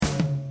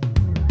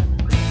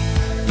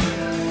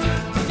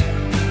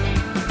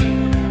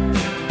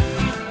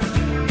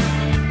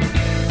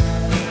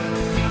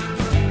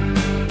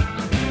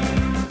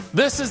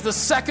This is the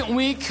second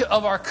week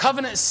of our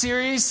covenant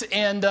series,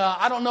 and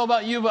I don't know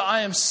about you, but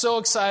I am so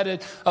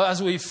excited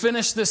as we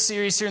finish this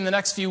series here in the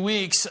next few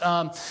weeks.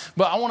 But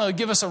I want to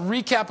give us a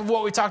recap of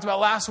what we talked about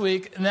last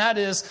week, and that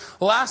is,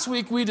 last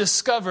week we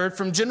discovered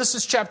from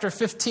Genesis chapter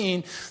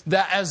 15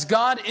 that as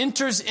God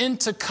enters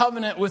into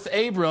covenant with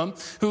Abram,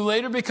 who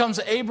later becomes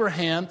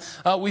Abraham,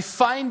 we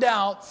find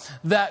out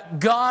that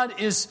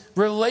God is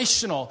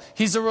relational.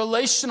 He's a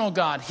relational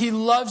God. He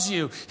loves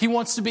you. He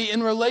wants to be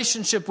in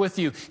relationship with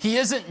you. He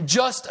isn't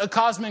just a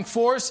cosmic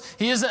force.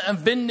 He isn't a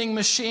vending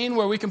machine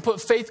where we can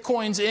put faith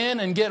coins in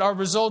and get our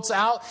results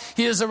out.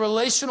 He is a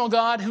relational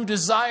God who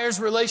desires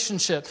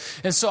relationship.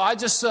 And so I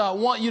just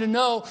want you to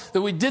know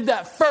that we did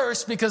that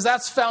first because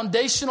that's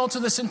foundational to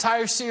this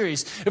entire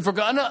series. If we're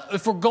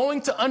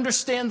going to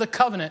understand the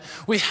covenant,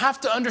 we have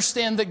to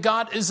understand that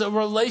God is a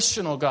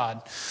relational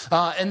God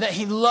and that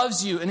He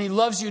loves you and He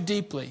loves you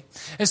deeply.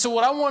 And so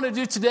what I want to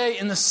do today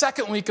in the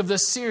second week of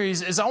this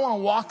series is I want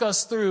to walk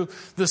us through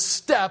the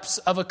steps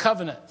of a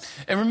covenant.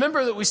 And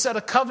remember that we said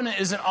a covenant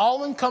is an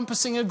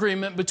all-encompassing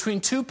agreement between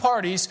two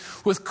parties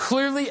with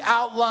clearly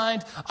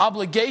outlined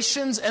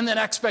obligations and then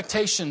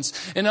expectations.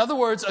 In other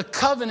words, a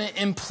covenant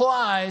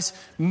implies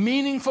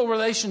meaningful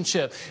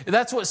relationship.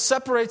 That's what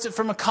separates it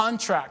from a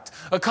contract.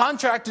 A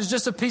contract is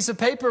just a piece of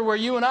paper where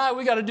you and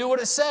we got to do what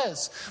it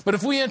says. But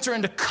if we enter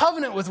into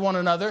covenant with one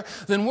another,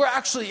 then we're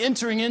actually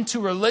entering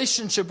into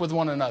relationship with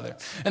one another.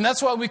 And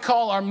that's why we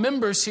call our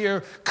members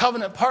here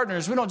covenant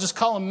partners. We don't just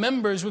call them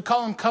members, we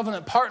call them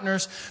covenant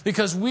partners,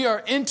 because we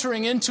are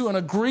entering into an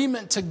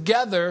agreement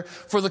together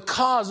for the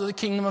cause of the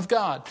kingdom of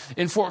God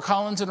in Fort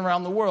Collins and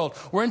around the world.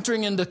 We're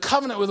entering into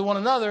covenant with one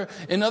another.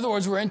 In other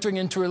words, we're entering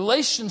into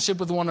relationship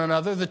with one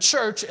another, the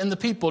church and the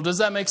people. Does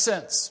that make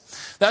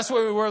sense? That's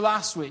where we were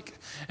last week.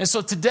 And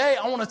so today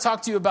I want to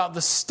talk to you about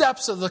the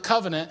steps of the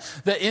covenant,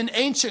 that in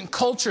ancient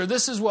culture,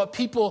 this is what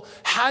people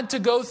had to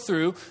go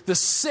through, the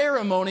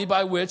ceremony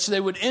by which they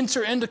would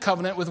enter into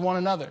covenant with one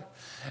another.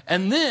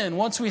 And then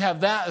once we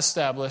have that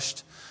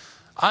established,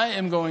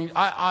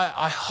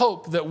 I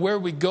hope that where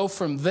we go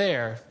from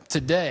there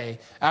today,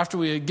 after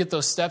we get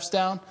those steps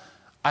down,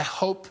 I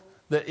hope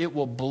that it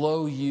will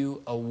blow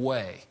you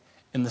away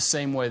in the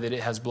same way that it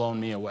has blown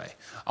me away.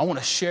 I want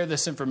to share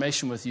this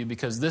information with you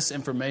because this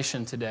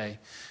information today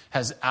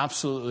has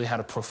absolutely had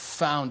a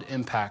profound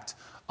impact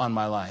on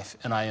my life.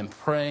 And I am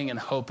praying and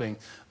hoping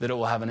that it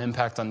will have an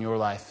impact on your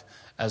life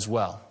as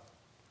well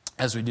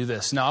as we do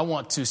this. Now, I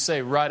want to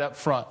say right up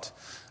front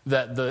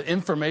that the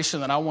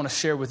information that I want to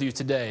share with you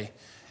today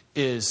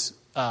is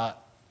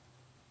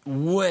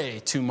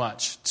way too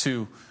much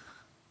to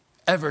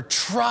ever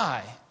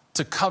try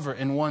to cover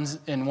in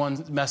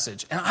one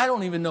message. And I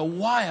don't even know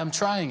why I'm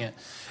trying it,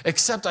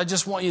 except I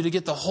just want you to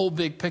get the whole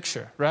big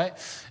picture, right?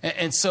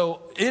 And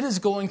so it is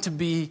going to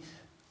be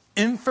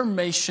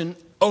information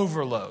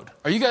overload.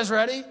 Are you guys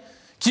ready?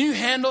 Can you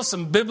handle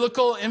some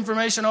biblical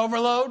information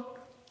overload?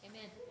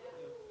 Amen.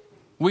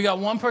 We got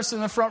one person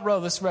in the front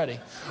row that's ready.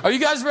 Are you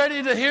guys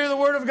ready to hear the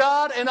word of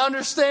God and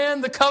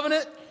understand the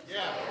covenant?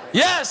 Yeah.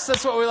 Yes,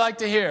 that's what we like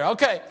to hear.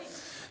 Okay.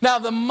 Now,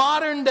 the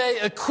modern day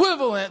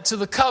equivalent to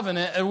the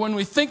covenant, and when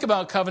we think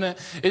about covenant,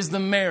 is the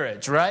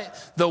marriage, right?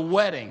 The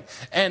wedding.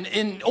 And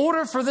in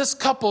order for this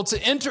couple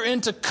to enter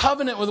into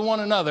covenant with one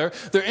another,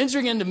 they're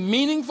entering into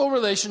meaningful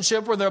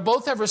relationship where they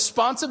both have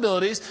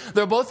responsibilities,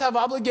 they both have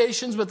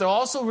obligations, but they'll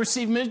also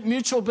receive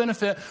mutual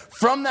benefit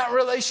from that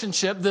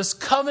relationship, this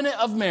covenant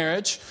of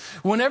marriage.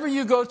 Whenever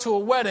you go to a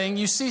wedding,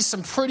 you see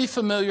some pretty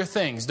familiar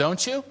things,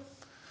 don't you?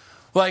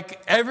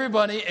 Like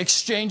everybody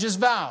exchanges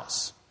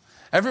vows.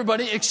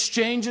 Everybody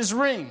exchanges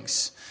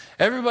rings.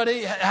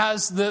 Everybody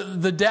has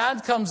the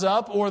dad comes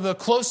up or the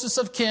closest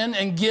of kin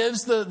and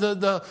gives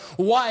the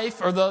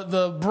wife or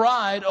the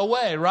bride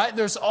away, right?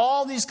 There's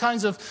all these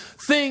kinds of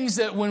things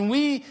that when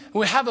we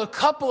have a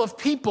couple of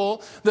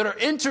people that are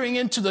entering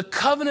into the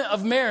covenant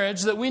of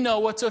marriage that we know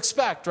what to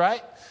expect,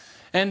 right?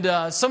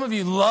 And some of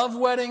you love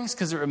weddings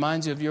because it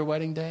reminds you of your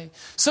wedding day.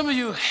 Some of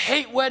you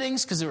hate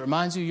weddings because it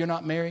reminds you you're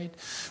not married,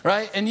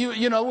 right? And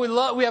you know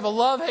we have a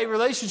love-hate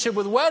relationship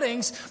with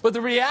weddings, but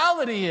the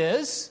reality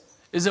is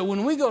that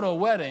when we go to a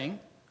wedding,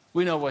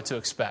 we know what to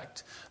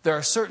expect. There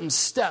are certain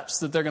steps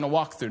that they're going to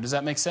walk through. Does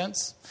that make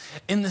sense?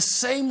 In the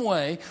same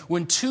way,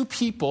 when two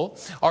people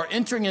are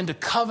entering into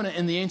covenant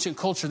in the ancient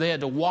culture, they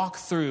had to walk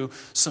through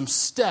some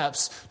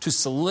steps to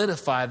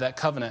solidify that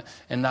covenant.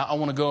 And I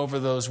want to go over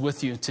those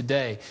with you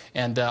today.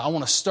 And I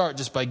want to start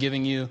just by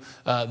giving you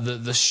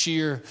the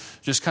sheer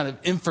just kind of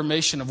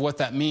information of what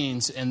that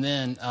means. And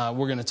then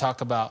we're going to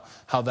talk about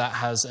how that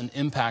has an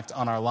impact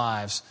on our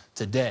lives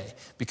today.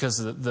 Because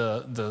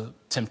the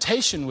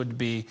temptation would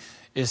be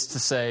is to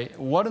say,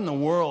 what in the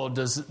world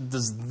does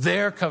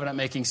their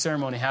covenant-making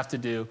ceremony have to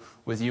do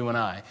with you and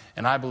I?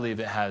 And I believe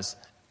it has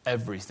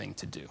everything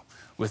to do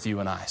with you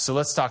and I. So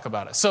let's talk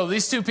about it. So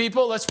these two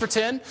people, let's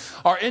pretend,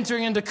 are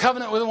entering into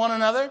covenant with one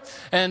another.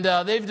 And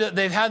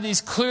they've had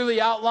these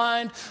clearly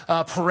outlined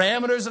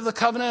parameters of the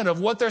covenant, of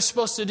what they're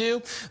supposed to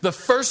do. The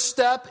first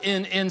step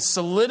in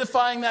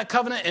solidifying that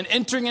covenant and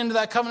entering into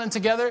that covenant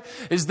together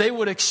is they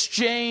would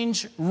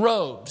exchange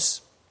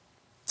robes.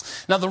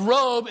 Now, the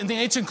robe in the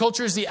ancient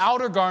culture is the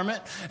outer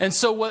garment. And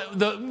so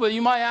what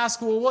you might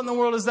ask, well, what in the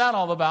world is that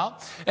all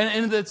about?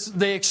 And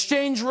they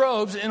exchange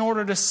robes in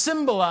order to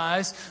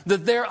symbolize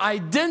that their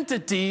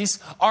identities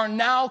are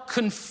now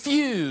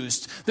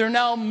confused. They're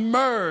now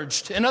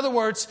merged. In other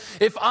words,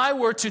 if I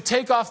were to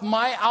take off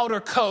my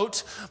outer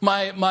coat,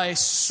 my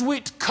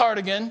sweet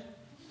cardigan,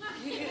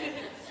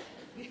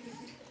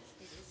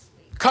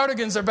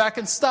 cardigans are back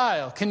in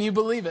style. Can you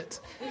believe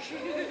it?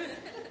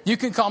 You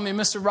can call me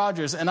Mr.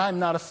 Rogers, and I'm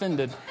not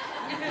offended.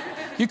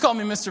 You call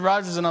me Mr.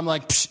 Rogers, and I'm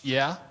like, psh,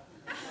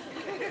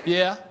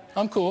 yeah,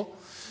 I'm cool.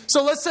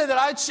 So let's say that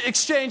I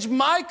exchange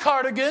my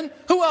cardigan.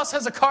 Who else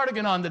has a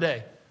cardigan on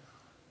today?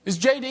 Is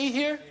JD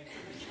here?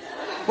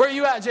 Where are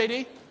you at,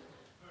 JD?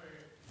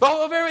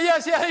 Oh,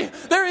 yes, yeah,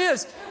 there he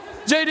is.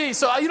 JD,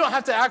 so you don't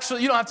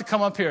have to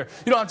come up here.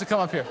 You don't have to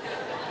come up here.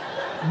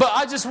 But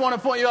I just want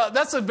to point you out,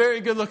 that's a very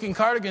good-looking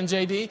cardigan,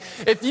 JD.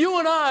 If you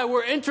and I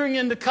were entering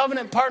into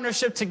covenant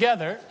partnership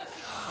together,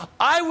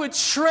 I would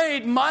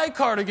trade my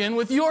cardigan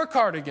with your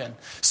cardigan.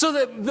 So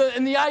that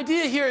the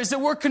idea here is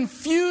that we're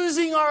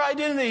confusing our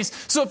identities.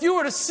 So if you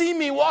were to see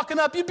me walking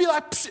up, you'd be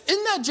like, isn't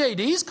that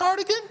JD's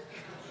cardigan?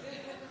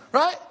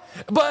 Right?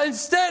 But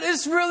instead,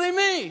 it's really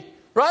me.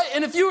 Right?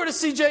 And if you were to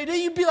see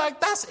JD, you'd be like,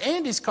 that's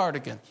Andy's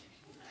cardigan.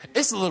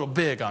 It's a little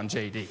big on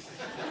JD.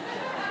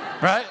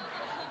 Right?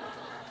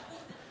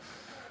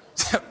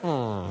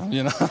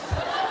 You know,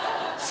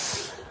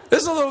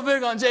 it's a little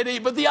big on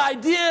JD, but the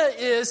idea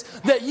is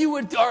that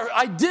our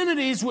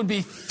identities would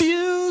be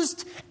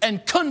fused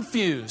and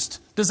confused.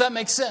 Does that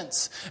make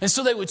sense? And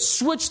so they would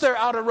switch their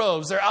outer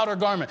robes, their outer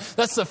garment.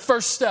 That's the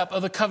first step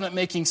of the covenant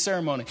making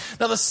ceremony.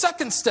 Now, the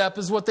second step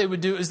is what they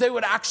would do is they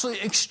would actually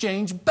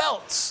exchange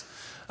belts.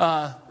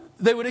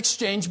 They would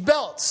exchange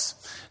belts.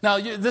 Now,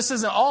 this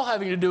isn't all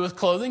having to do with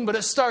clothing, but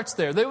it starts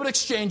there. They would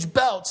exchange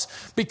belts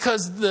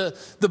because the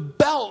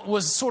belt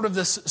was sort of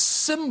this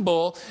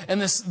symbol and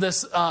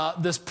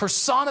this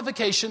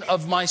personification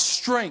of my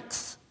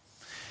strength.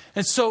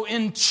 And so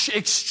in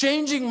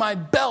exchanging my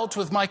belt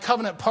with my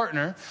covenant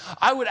partner,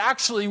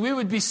 we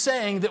would be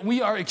saying that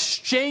we are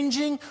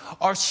exchanging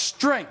our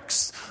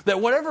strengths.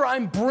 That whatever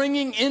I'm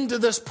bringing into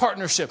this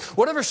partnership,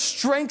 whatever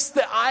strengths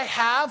that I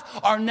have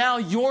are now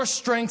your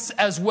strengths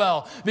as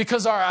well.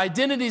 Because our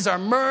identities are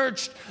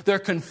merged, they're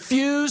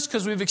confused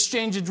because we've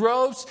exchanged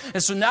robes.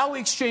 And so now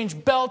we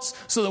exchange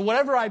belts so that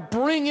whatever I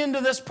bring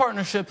into this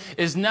partnership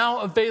is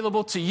now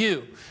available to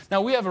you.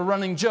 Now we have a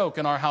running joke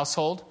in our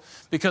household.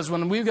 Because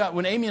when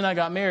Amy and I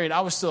got married,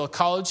 I was still a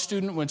college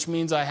student, which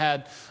means I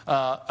had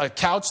a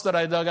couch that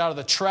I dug out of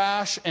the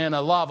trash and a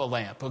lava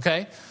lamp,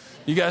 okay?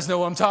 You guys know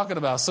what I'm talking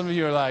about. Some of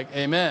you are like,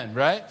 amen,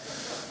 right?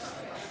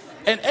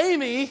 And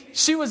Amy,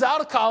 she was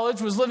out of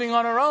college, was living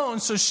on her own,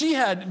 so she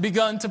had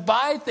begun to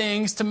buy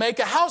things to make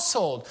a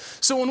household.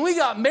 So when we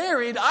got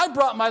married, I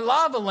brought my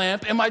lava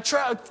lamp and my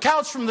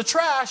couch from the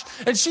trash,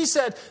 and she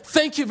said,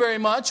 thank you very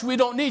much, we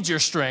don't need your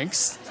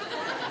strengths.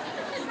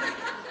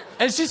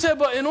 And she said,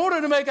 but in order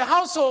to make a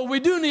household, we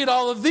do need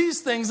all of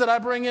these things that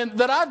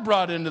I've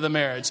brought into the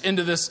marriage,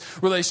 into this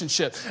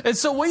relationship. And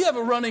so we have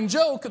a running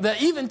joke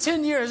that even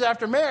 10 years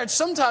after marriage,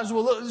 sometimes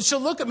she'll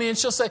look at me and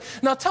she'll say,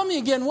 now tell me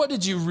again, what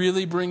did you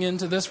really bring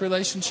into this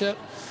relationship?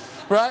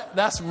 Right?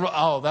 That's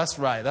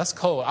right. That's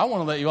cool. I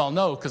want to let you all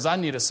know because I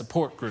need a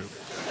support group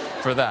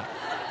for that.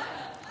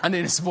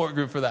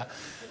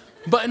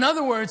 But in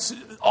other words,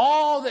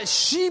 all that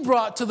she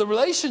brought to the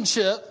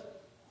relationship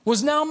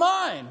was now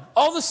mine.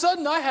 All of a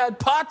sudden, I had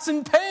pots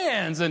and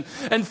pans and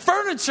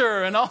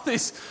furniture and all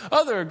these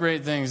other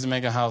great things to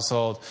make a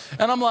household.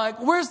 And I'm like,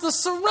 where's the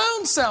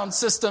surround sound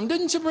system?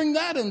 Didn't you bring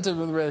that into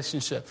the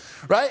relationship?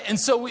 Right? And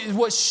so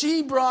what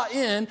she brought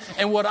in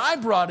and what I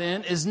brought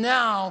in is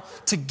now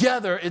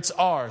together, it's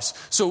ours.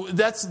 So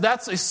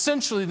that's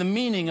essentially the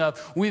meaning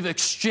of we've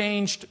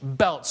exchanged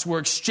belts. We're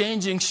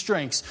exchanging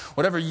strengths.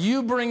 Whatever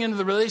you bring into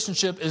the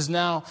relationship is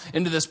now,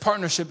 into this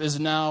partnership, is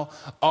now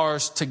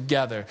ours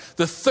together.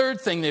 The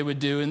third thing they would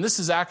do, and this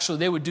is actually,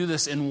 they would do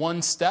this in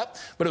one step,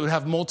 but it would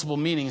have multiple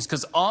meanings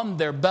because on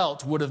their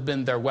belt would have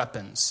been their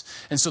weapons.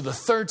 And so the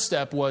third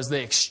step was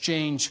they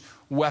exchange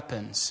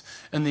weapons.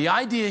 And the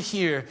idea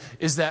here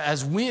is that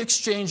as we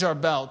exchange our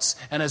belts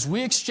and as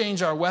we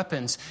exchange our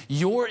weapons,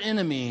 your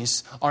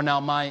enemies are now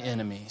my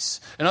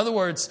enemies. In other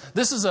words,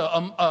 this is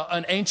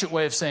an ancient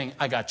way of saying,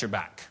 I got your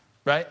back,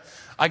 right?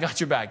 I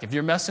got your back. If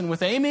you're messing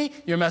with Amy,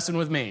 you're messing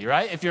with me,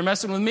 right? If you're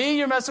messing with me,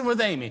 you're messing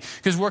with Amy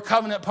because we're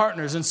covenant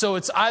partners. And so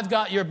it's I've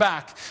got your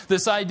back.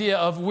 This idea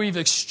of we've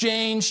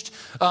exchanged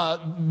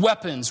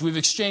weapons. We've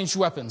exchanged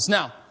weapons.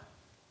 Now,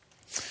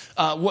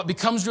 what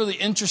becomes really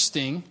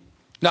interesting,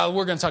 now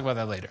we're going to talk about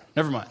that later.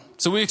 Never mind.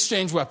 So we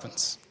exchange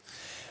weapons.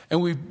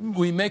 And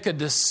we make a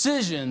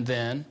decision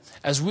then,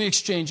 as we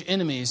exchange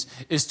enemies,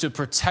 is to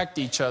protect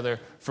each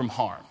other from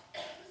harm.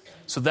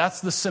 So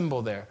that's the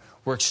symbol there.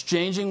 We're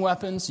exchanging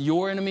weapons.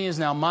 Your enemy is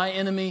now my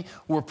enemy.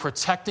 We're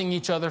protecting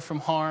each other from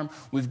harm.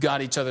 We've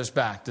got each other's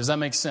back. Does that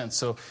make sense?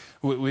 So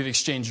we've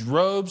exchanged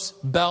robes,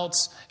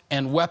 belts,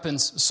 and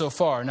weapons so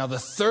far. Now the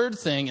third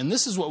thing, and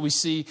this is what we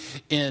see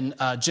in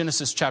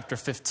Genesis chapter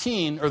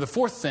 15, or the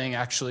fourth thing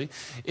actually,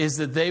 is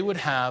that they would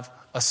have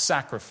a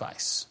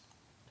sacrifice.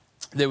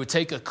 They would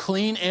take a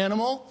clean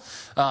animal.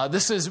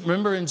 This is,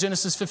 remember in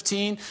Genesis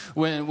 15,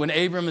 when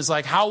Abram is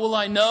like, how will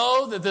I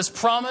know that this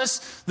promise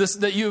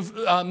that you've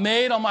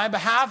made on my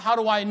behalf, how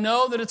do I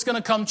know that it's going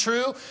to come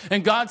true?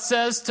 And God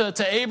says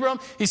to Abram,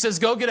 he says,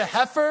 go get a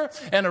heifer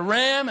and a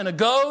ram and a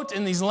goat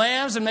and these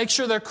lambs and make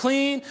sure they're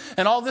clean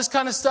and all this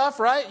kind of stuff,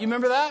 right? You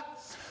remember that?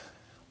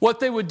 What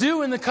they would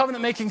do in the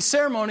covenant-making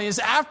ceremony is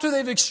after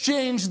they've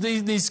exchanged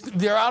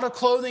their outer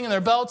clothing and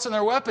their belts and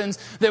their weapons,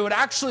 they would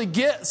actually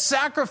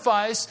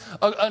sacrifice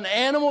an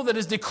animal that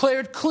is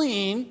declared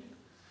clean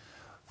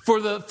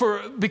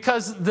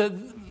because of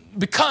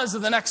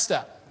the next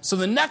step. So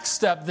the next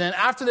step then,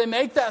 after they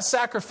make that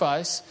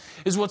sacrifice,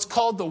 is what's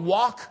called the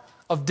walk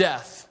of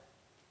death.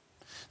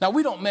 Now,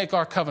 we don't make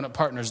our covenant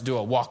partners do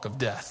a walk of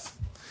death.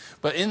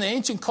 But in the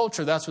ancient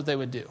culture, that's what they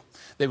would do.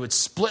 They would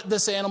split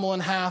this animal in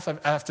half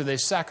after they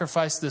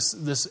sacrificed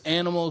this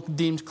animal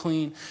deemed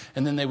clean,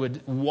 and then they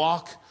would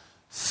walk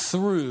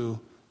through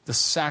the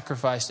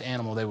sacrificed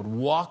animal. They would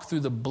walk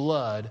through the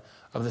blood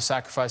of the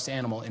sacrificed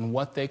animal in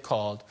what they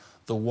called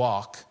the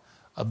walk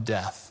of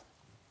death.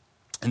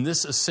 And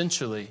this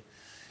essentially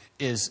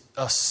is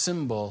a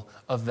symbol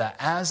of that.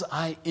 As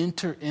I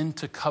enter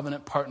into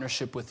covenant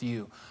partnership with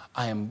you,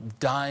 I am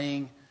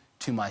dying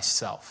to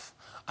myself.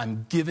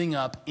 I'm giving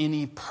up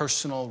any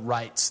personal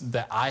rights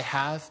that I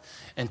have,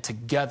 and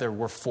together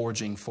we're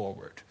forging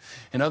forward.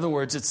 In other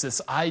words, it's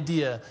this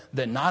idea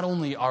that not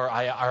only are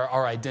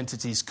our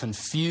identities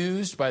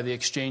confused by the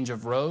exchange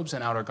of robes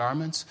and outer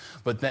garments,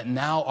 but that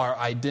now our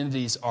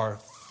identities are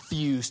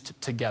fused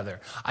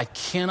together. I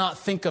cannot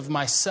think of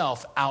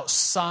myself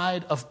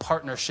outside of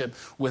partnership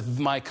with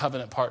my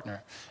covenant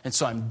partner. And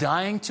so I'm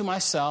dying to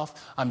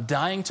myself, I'm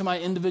dying to my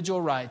individual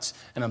rights,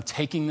 and I'm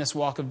taking this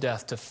walk of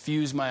death to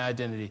fuse my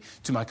identity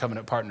to my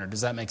covenant partner.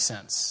 Does that make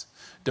sense?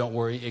 Don't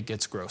worry, it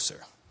gets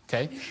grosser.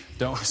 Okay?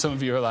 Some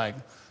of you are like,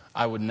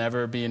 I would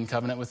never be in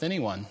covenant with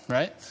anyone,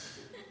 right?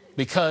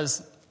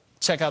 Because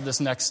check out this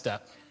next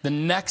step. The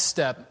next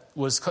step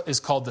is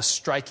called the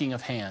striking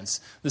of hands.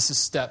 This is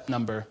step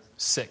number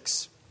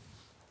 6.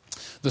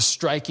 The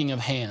striking of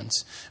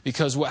hands.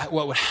 Because what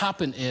would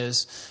happen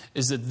is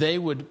that they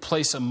would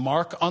place a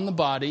mark on the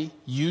body,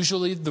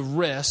 usually the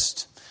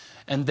wrist,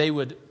 and they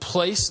would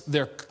place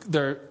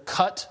their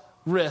cut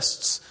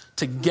wrists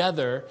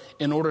together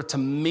in order to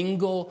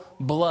mingle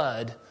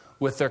blood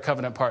with their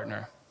covenant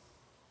partner.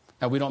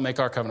 Now, we don't make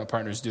our covenant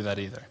partners do that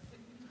either.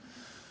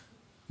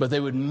 But they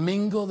would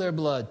mingle their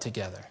blood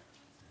together.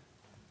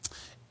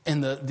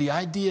 And the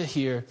idea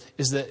here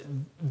is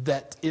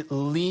that it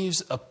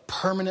leaves a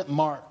permanent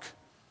mark.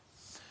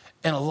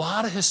 And a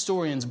lot of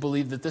historians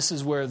believe that this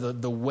is where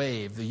the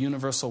wave, the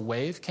universal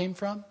wave, came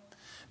from,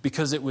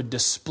 because it would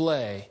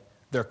display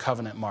their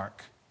covenant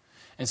mark.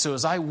 And so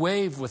as I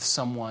wave with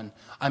someone,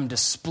 I'm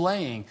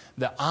displaying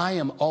that I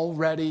am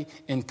already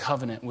in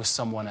covenant with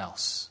someone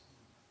else.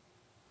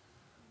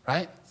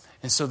 Right?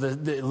 And so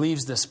it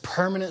leaves this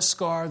permanent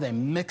scar. They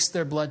mix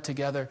their blood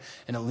together,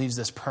 and it leaves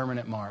this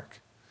permanent mark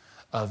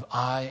of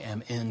I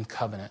am in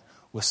covenant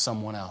with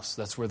someone else.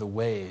 That's where the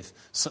wave,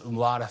 a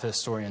lot of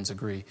historians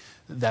agree,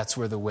 that's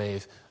where the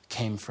wave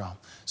came from.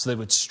 So they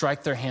would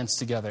strike their hands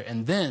together.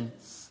 And then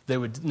they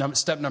would,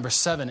 step number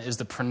 7 is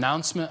the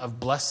pronouncement of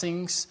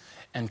blessings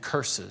and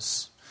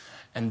curses.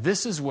 And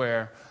this is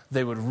where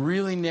they would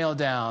really nail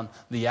down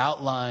the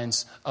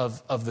outlines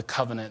of the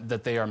covenant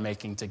that they are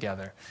making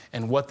together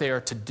and what they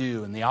are to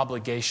do and the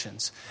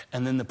obligations.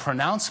 And then the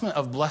pronouncement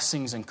of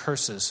blessings and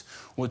curses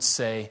would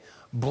say,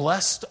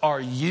 blessed are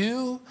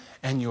you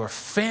and your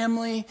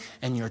family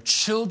and your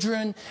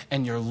children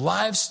and your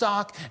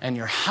livestock and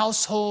your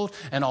household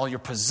and all your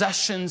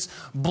possessions.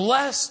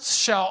 Blessed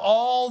shall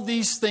all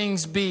these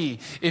things be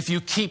if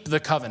you keep the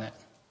covenant.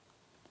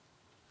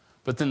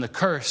 But then the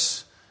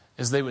curse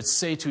is they would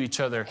say to each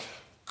other,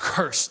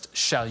 cursed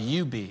shall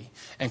you be,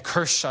 and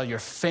cursed shall your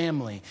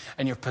family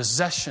and your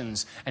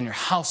possessions and your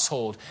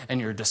household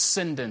and your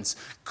descendants.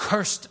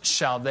 Cursed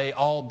shall they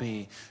all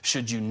be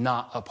should you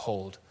not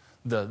uphold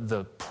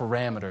the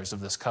parameters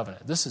of this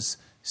covenant. This is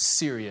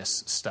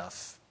serious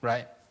stuff,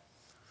 right?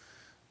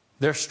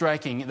 They're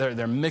striking,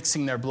 they're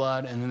mixing their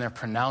blood, and then they're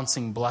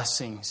pronouncing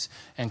blessings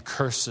and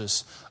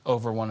curses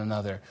over one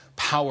another.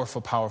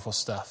 Powerful, powerful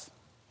stuff.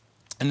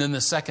 And then the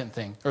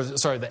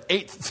the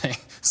eighth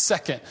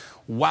thing,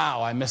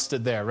 wow, I missed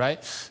it there,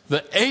 right?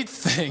 The eighth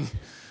thing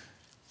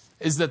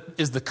is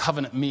the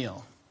covenant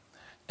meal.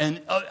 And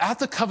at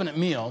the covenant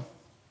meal,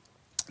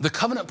 the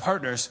covenant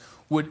partners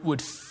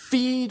would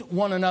feed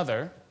one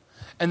another,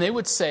 And they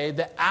would say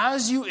that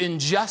as you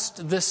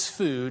ingest this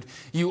food,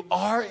 you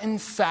are in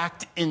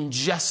fact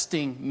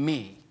ingesting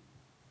me.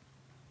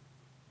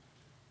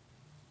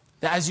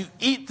 That as you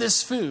eat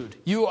this food,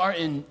 you are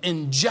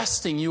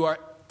ingesting, you are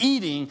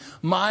eating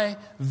my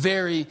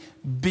very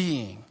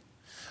being.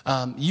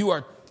 You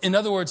are, in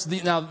other words,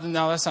 now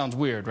that sounds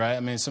weird, right?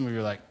 I mean, some of you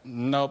are like,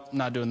 nope,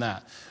 not doing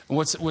that. And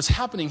what's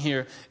happening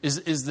here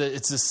is that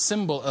it's a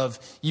symbol of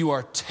you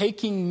are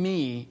taking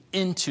me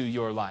into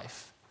your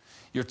life.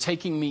 You're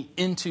taking me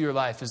into your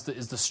life is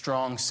the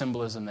strong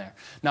symbolism there.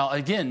 Now,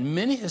 again,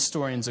 many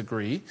historians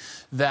agree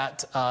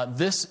that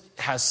this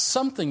has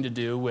something to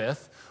do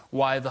with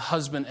why the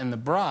husband and the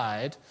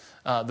bride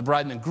and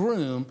the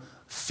groom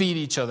feed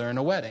each other in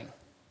a wedding,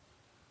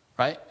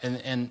 right?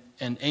 And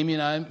Amy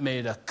and I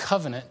made a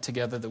covenant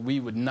together that we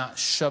would not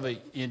shove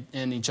it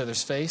in each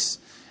other's face.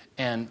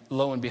 And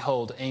lo and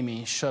behold,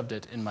 Amy shoved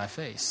it in my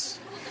face.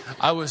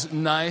 I was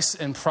nice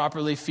and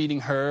properly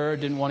feeding her,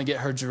 didn't want to get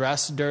her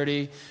dress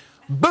dirty.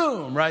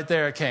 Boom, right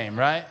there it came,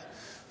 right?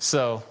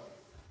 So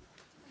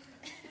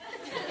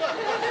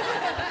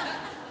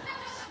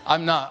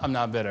I'm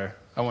not bitter.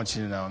 I want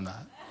you to know I'm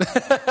not.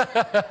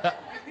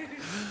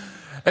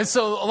 And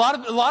so a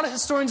lot of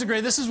historians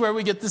agree this is where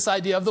we get this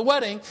idea of the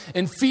wedding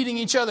and feeding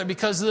each other,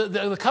 because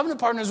the covenant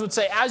partners would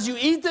say, as you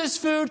eat this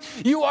food,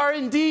 you are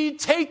indeed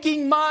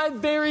taking my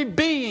very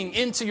being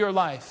into your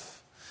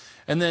life.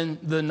 And then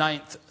the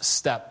ninth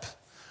step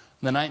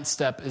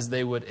is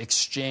they would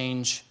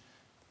exchange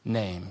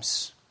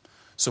names.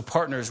 So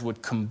partners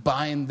would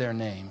combine their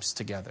names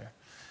together.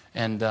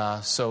 And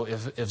so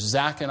if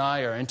Zach and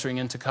I are entering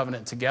into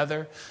covenant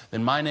together,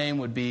 then my name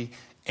would be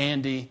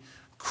Andy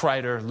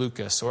Kreider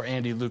Lucas, or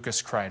Andy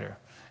Lucas Kreider.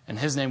 And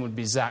his name would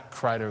be Zach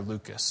Kreider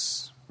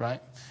Lucas,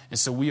 right? And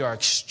so we are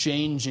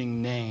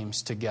exchanging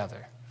names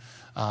together.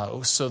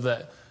 So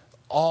that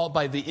all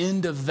by the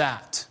end of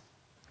that,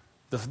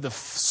 the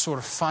sort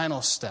of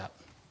final step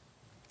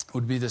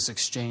would be this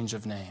exchange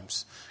of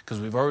names. Because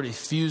we've already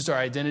fused our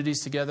identities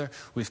together.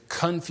 We've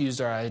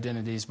confused our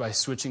identities by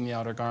switching the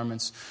outer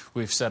garments.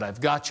 We've said, I've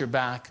got your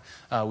back.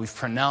 We've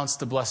pronounced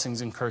the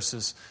blessings and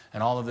curses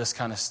and all of this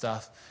kind of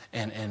stuff.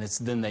 And it's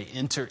then they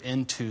enter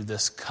into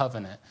this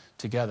covenant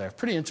together.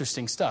 Pretty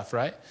interesting stuff,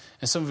 right?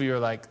 And some of you are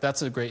like,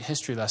 that's a great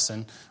history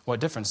lesson. What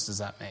difference does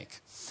that make?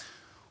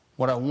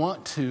 What I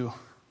want to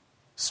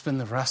spend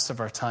the rest of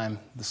our time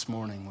this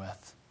morning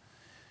with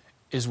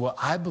is what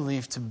I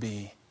believe to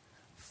be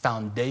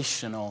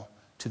foundational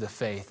to the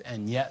faith,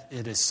 and yet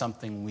it is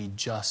something we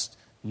just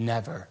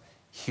never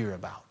hear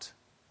about.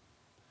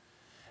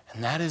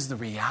 And that is the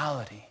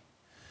reality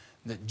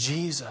that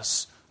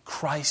Jesus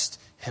Christ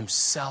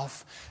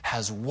himself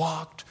has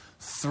walked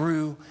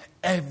through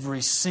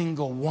every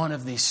single one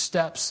of these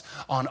steps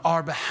on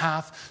our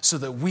behalf so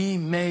that we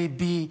may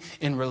be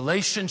in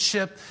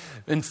relationship.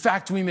 In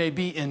fact, we may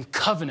be in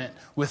covenant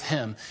with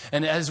him.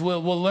 And as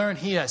we'll learn,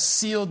 he has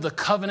sealed the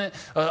covenant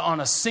on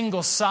a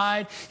single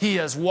side. He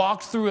has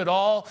walked through it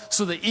all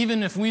so that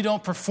even if we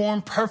don't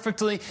perform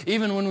perfectly,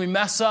 even when we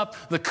mess up,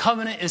 the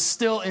covenant is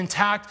still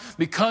intact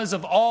because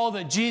of all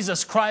that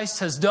Jesus Christ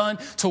has done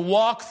to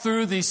walk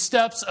through these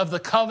steps of the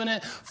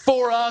covenant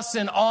for us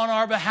and on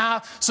our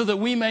behalf so that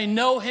we may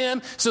know him,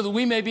 so that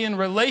we may be in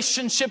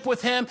relationship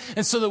with him,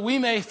 and so that we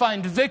may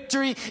find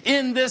victory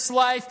in this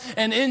life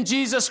and in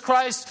Jesus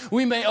Christ.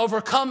 We may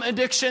overcome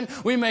addiction.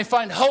 We may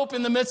find hope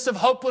in the midst of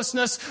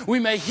hopelessness. We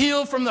may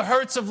heal from the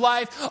hurts of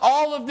life.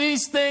 All of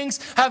these things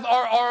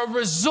are a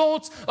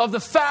result of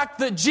the fact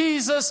that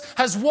Jesus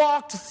has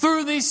walked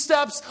through these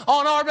steps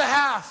on our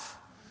behalf.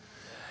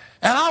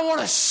 And I want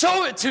to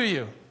show it to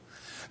you,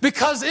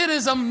 because it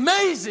is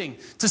amazing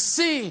to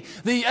see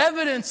the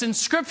evidence in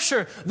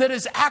Scripture that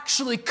is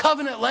actually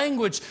covenant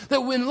language,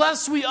 that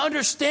unless we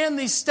understand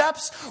these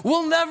steps,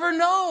 we'll never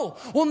know.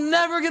 We'll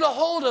never get a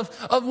hold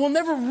of we'll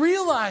never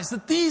realize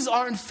that these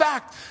are in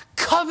fact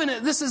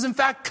covenant. This is in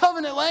fact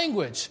covenant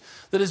language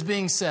that is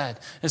being said.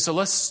 And so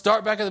let's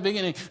start back at the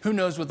beginning. Who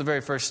knows what the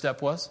very first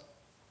step was?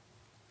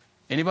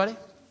 Anybody?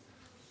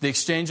 The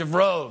exchange of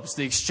robes,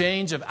 the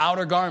exchange of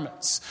outer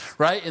garments,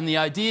 right? And the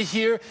idea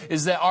here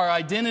is that our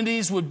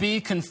identities would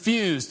be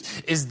confused.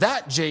 Is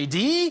that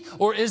JD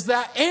or is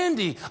that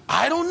Andy?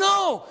 I don't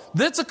know.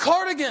 That's a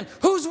cardigan.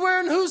 Who's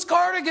wearing whose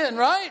cardigan,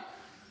 right?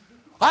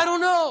 I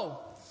don't know.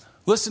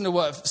 Listen to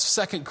what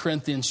 2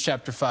 Corinthians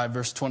chapter 5,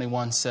 verse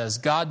 21 says.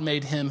 God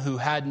made him who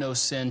had no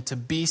sin to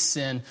be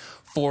sin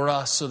for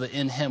us so that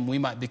in him we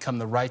might become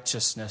the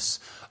righteousness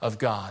of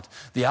God.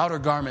 The outer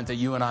garment that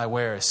you and I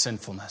wear is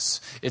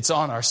sinfulness. It's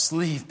on our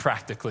sleeve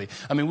practically.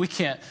 I mean, we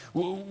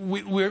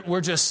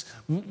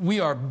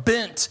are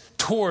bent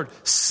toward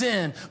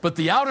sin, but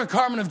the outer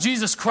garment of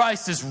Jesus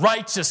Christ is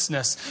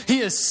righteousness. He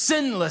is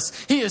sinless.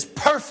 He is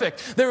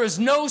perfect. There is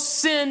no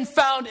sin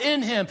found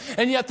in him.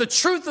 And yet the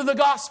truth of the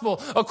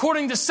gospel,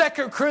 according to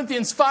 2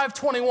 Corinthians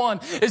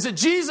 5:21, is that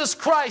Jesus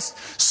Christ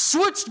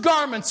switched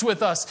garments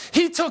with us.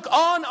 He took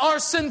on our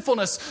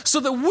sinfulness so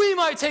that we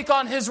might take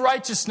on his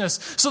righteousness.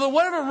 So that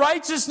whatever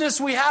righteousness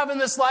we have in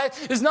this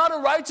life is not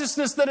a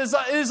righteousness that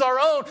is our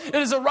own. It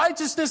is a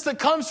righteousness that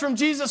comes from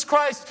Jesus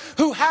Christ,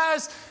 who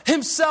has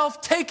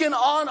himself taken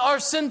on our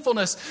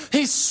sinfulness.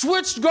 He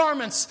switched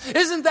garments.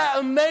 Isn't that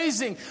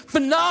amazing?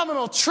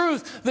 Phenomenal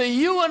truth that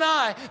you and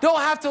I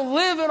don't have to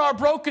live in our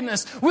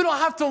brokenness. We don't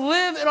have to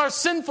live in our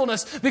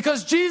sinfulness,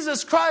 because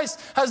Jesus Christ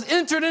has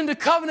entered into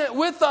covenant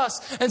with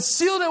us and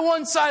sealed it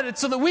one-sided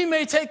so that we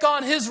may take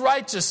on his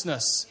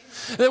righteousness.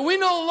 That we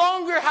no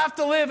longer have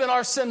to live in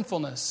our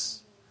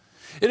sinfulness.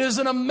 It is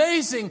an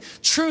amazing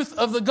truth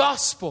of the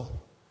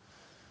gospel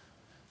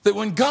that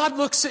when God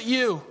looks at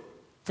you,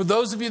 for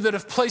those of you that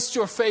have placed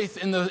your faith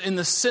in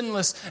the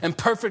sinless and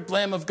perfect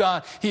Lamb of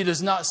God, he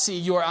does not see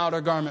your outer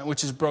garment,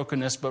 which is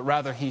brokenness, but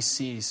rather he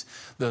sees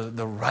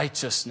the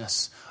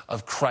righteousness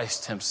of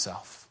Christ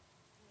himself.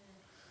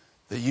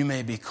 That you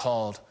may be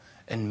called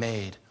and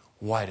made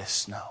white as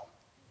snow.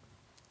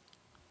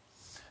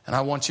 And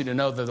I want you to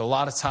know that a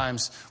lot of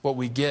times what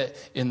we get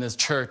in the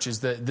church is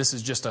that this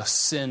is just a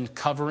sin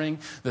covering,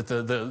 that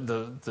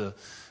the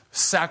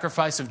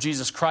sacrifice of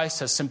Jesus Christ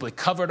has simply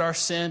covered our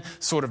sin,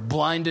 sort of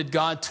blinded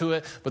God to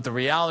it. But the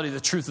reality, the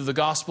truth of the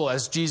gospel,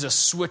 as Jesus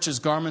switches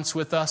garments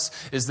with us,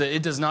 is that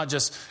it does not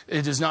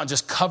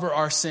just cover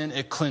our sin,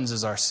 it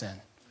cleanses our sin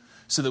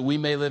so that we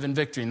may live in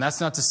victory. And that's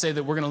not to say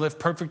that we're going to live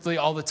perfectly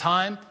all the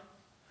time.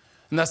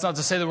 And that's not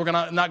to say that we're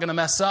not going to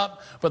mess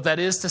up, but that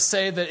is to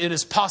say that it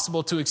is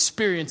possible to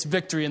experience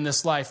victory in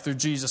this life through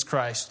Jesus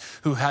Christ,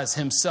 who has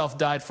himself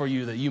died for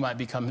you that you might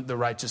become the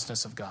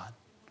righteousness of God.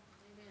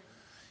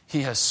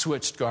 He has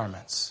switched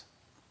garments.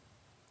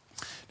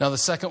 Now, the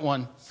second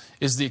one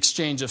is the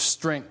exchange of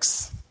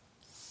strengths.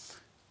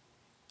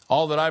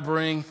 All that I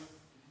bring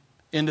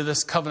into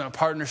this covenant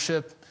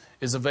partnership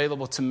is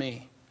available to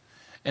me.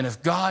 And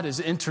if God is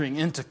entering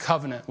into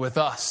covenant with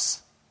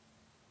us,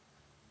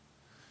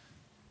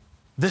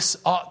 this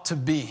ought to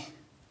be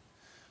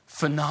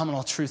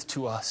phenomenal truth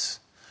to us,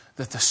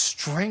 that the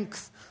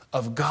strength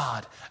of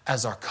God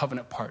as our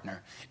covenant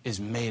partner is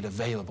made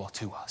available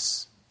to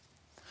us.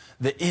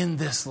 That in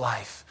this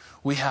life,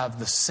 we have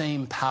the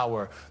same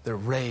power that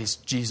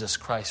raised Jesus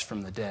Christ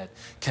from the dead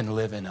can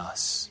live in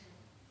us.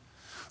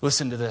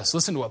 Listen to this.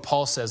 Listen to what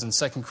Paul says in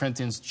 2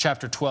 Corinthians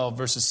chapter 12,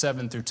 verses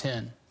 7 through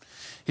 10.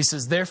 He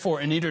says,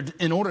 therefore,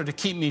 in order to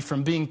keep me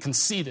from being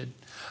conceited,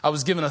 I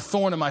was given a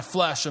thorn in my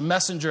flesh, a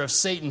messenger of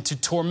Satan to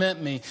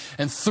torment me.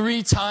 And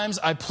 3 times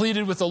I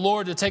pleaded with the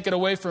Lord to take it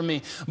away from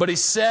me. But he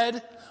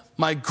said,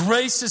 my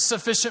grace is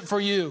sufficient for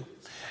you,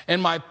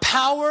 and my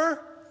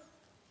power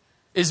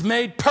is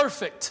made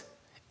perfect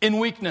in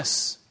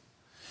weakness.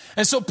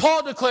 And so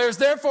Paul declares,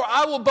 therefore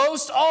I will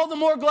boast all the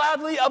more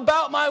gladly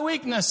about my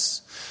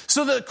weakness,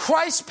 so that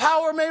Christ's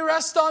power may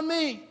rest on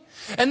me.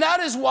 And that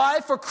is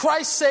why, for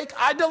Christ's sake,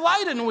 I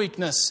delight in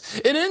weakness,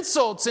 in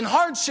insults, in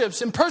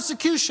hardships, in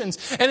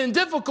persecutions, and in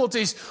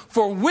difficulties.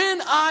 For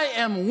when I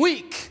am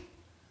weak,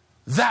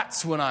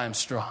 that's when I am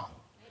strong.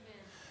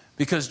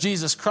 Because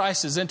Jesus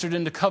Christ has entered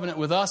into covenant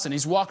with us and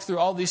he's walked through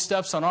all these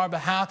steps on our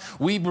behalf.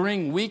 We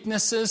bring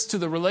weaknesses to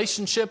the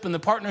relationship and the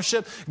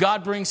partnership.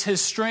 God brings his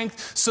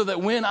strength so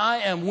that when I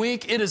am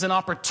weak, it is an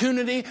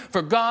opportunity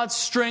for God's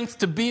strength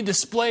to be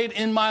displayed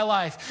in my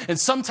life. And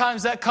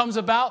sometimes that comes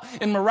about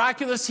in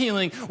miraculous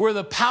healing, where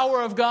the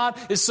power of God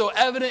is so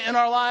evident in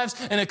our lives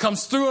and it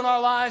comes through in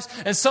our lives.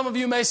 And some of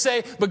you may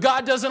say, but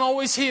God doesn't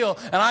always heal.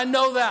 And I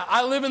know that.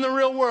 I live in the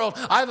real world.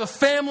 I have a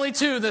family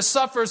too that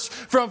suffers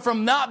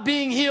from not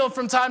being healed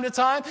from time to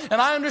time,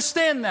 and I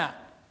understand that.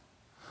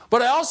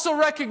 But I also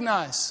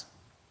recognize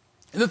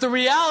that the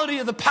reality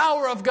of the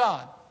power of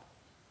God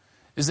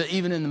is that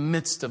even in the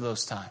midst of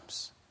those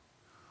times,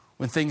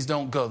 when things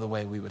don't go the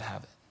way we would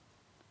have it,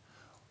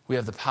 we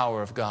have the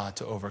power of God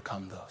to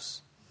overcome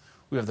those.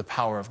 We have the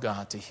power of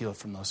God to heal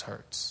from those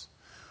hurts.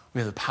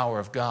 We have the power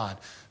of God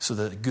so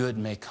that good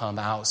may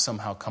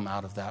somehow come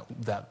out of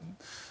that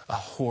a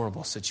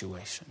horrible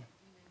situation.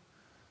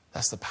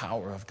 That's the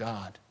power of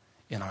God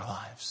in our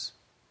lives.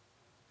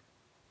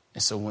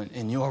 And so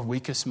in your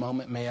weakest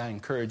moment, may I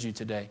encourage you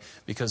today,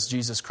 because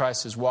Jesus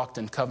Christ has walked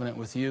in covenant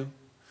with you,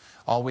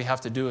 all we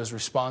have to do is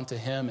respond to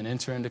him and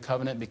enter into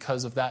covenant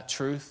because of that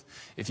truth.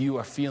 If you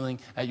are feeling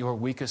at your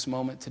weakest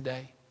moment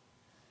today,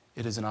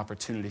 it is an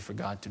opportunity for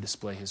God to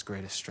display his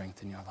greatest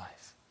strength in your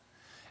life.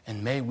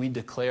 And may we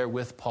declare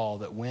with Paul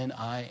that when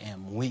I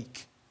am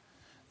weak,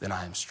 then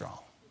I am strong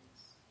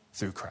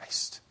through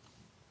Christ.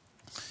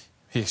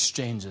 He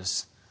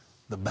exchanges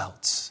the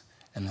belts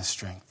and the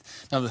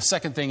strength. Now, the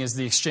second thing is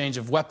the exchange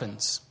of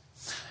weapons.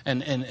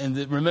 And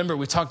remember,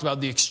 we talked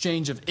about the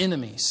exchange of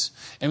enemies.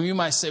 And you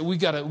might say, we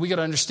got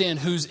to understand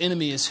whose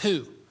enemy is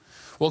who.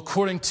 Well,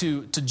 according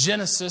to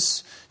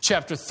Genesis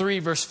chapter 3,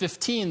 verse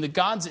 15, that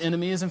God's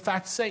enemy is in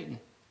fact Satan.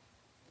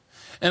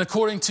 And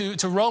according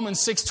to Romans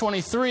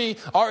 6:23,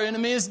 our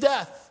enemy is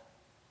death.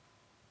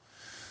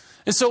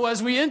 And so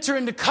as we enter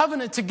into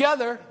covenant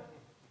together,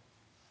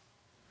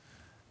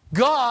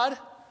 God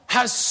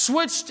has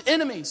switched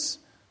enemies.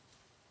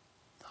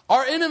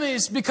 Our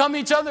enemies become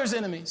each other's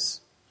enemies.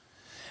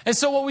 And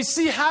so what we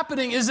see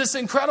happening is this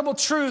incredible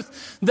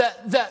truth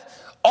that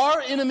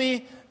our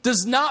enemy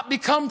does not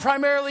become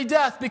primarily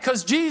death,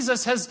 because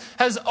Jesus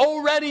has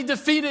already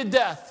defeated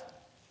death.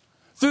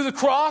 Through the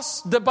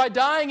cross, by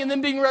dying and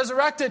then being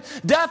resurrected,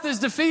 death is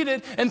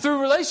defeated. And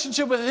through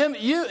relationship with Him,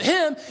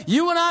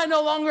 you and I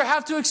no longer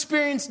have to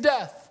experience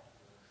death.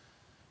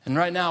 And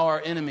right now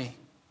our enemy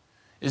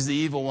is the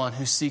evil one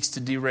who seeks to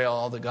derail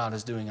all that God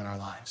is doing in our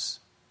lives.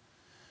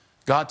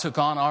 God took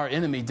on our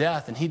enemy,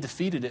 death, and He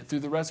defeated it through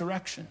the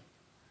resurrection.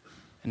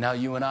 And now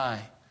you and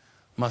I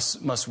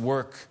must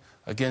work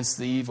against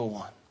the evil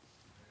one.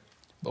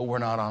 But we're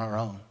not on our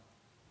own.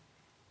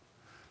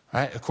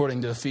 Right?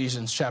 According to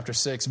Ephesians chapter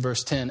 6,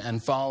 verse 10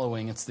 and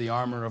following, it's the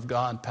armor of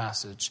God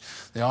passage.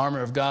 The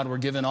armor of God, we're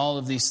given all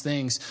of these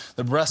things,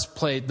 the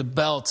breastplate, the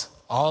belt,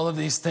 all of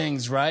these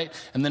things, right?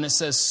 And then it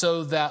says,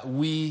 so that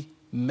we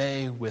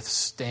may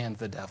withstand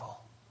the devil.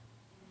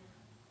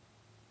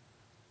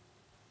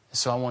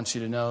 So I want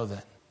you to know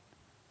that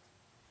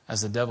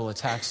as the devil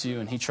attacks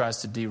you and he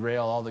tries to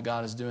derail all that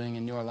God is doing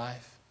in your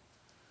life,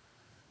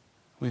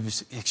 we've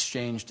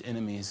exchanged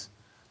enemies,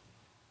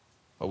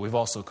 but we've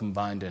also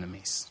combined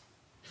enemies.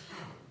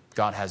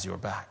 God has your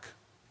back.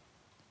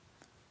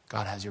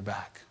 God has your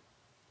back.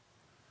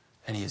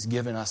 And He has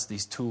given us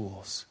these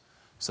tools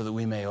so that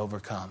we may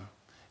overcome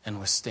and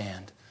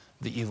withstand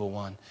the evil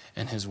one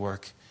and his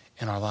work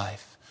in our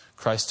life.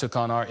 Christ took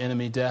on our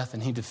enemy, death,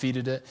 and He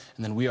defeated it.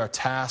 And then we are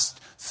tasked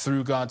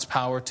through God's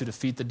power to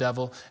defeat the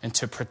devil and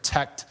to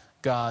protect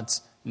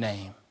God's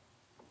name.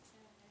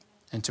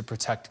 And to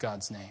protect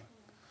God's name.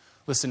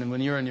 Listen, and when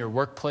you're in your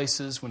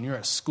workplaces, when you're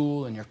at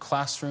school, in your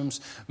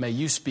classrooms, may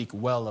you speak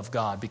well of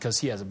God, because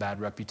He has a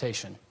bad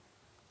reputation.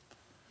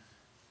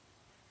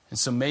 And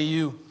so may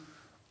you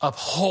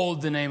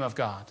uphold the name of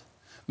God.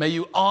 May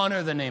you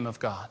honor the name of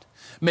God.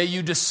 May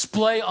you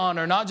display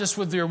honor, not just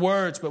with your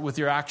words, but with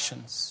your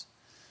actions,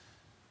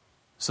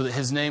 so that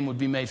His name would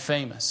be made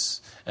famous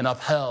and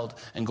upheld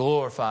and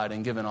glorified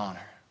and given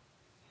honor.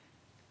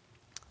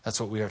 That's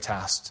what we are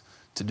tasked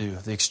to do,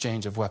 the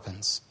exchange of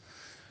weapons.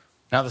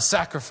 Now the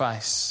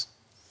sacrifice.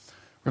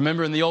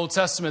 Remember, in the Old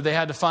Testament, they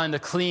had to find a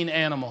clean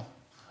animal,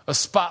 a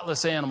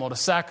spotless animal to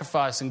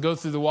sacrifice and go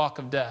through the walk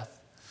of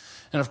death.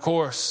 And of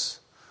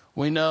course,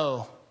 we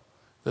know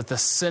that the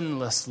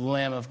sinless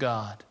Lamb of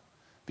God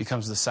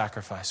becomes the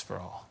sacrifice for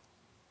all.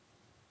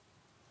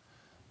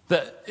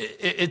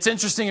 It's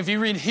interesting if you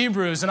read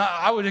Hebrews, and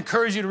I would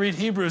encourage you to read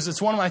Hebrews.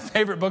 It's one of my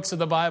favorite books of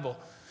the Bible,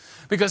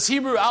 because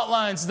Hebrew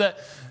outlines that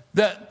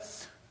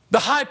the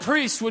high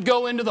priest would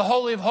go into the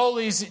Holy of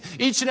Holies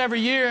each and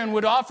every year and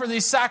would offer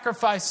these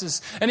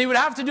sacrifices. And he would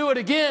have to do it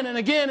again and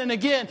again and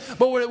again.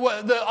 But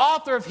the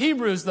author of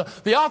Hebrews,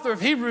 the author of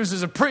Hebrews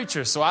is a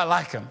preacher, so I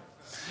like him.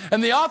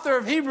 And the author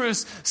of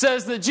Hebrews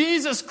says that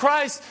Jesus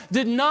Christ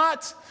did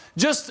not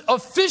just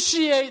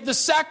officiate the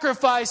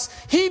sacrifice.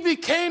 He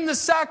became the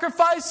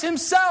sacrifice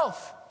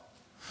Himself.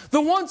 The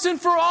once and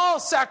for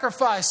all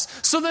sacrifice,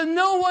 so that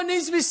no one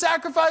needs to be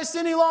sacrificed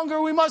any longer.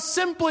 We must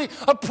simply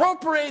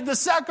appropriate the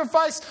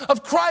sacrifice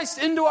of Christ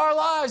into our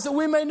lives, that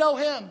we may know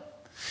Him.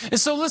 And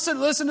so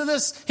listen to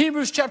this,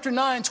 Hebrews chapter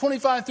 9,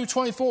 25 through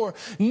 24.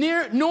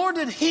 Nor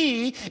did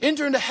He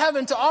enter into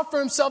heaven to offer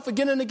Himself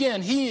again and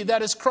again. He,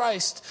 that is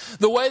Christ,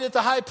 the way that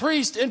the high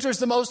priest enters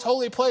the most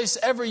holy place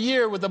every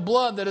year with the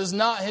blood that is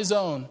not His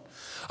own.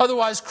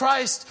 Otherwise,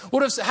 Christ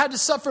would have had to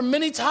suffer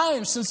many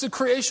times since the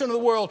creation of the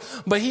world.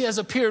 But He has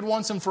appeared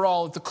once and for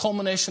all at the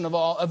culmination of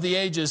all of the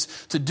ages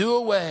to do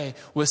away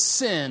with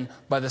sin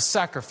by the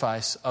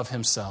sacrifice of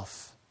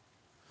Himself.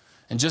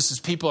 And just as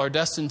people are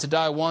destined to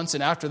die once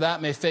and after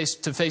that may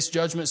face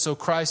judgment, so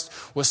Christ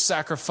was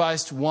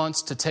sacrificed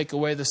once to take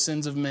away the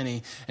sins of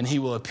many. And He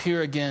will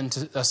appear again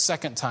a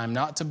second time,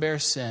 not to bear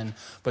sin,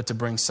 but to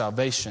bring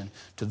salvation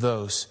to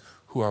those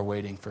who are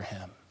waiting for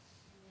Him.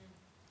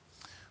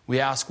 We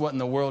ask, what in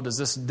the world does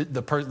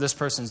this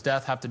person's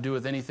death have to do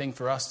with anything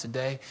for us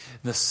today?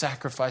 The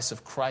sacrifice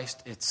of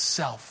Christ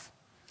itself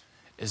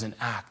is an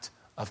act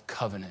of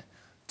covenant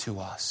to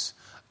us.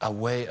 A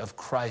way of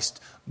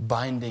Christ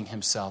binding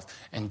Himself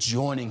and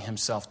joining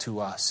Himself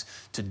to us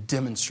to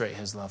demonstrate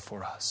His love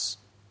for us.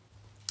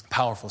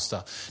 Powerful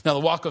stuff. Now the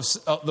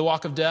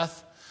walk of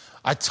death,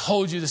 I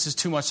told you this is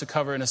too much to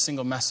cover in a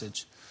single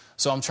message.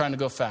 So I'm trying to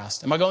go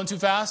fast. Am I going too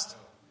fast?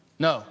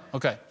 No?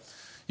 Okay.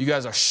 You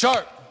guys are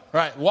sharp.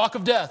 Right, walk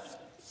of death.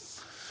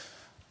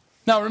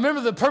 Now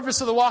remember, the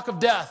purpose of the walk of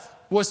death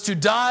was to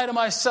die to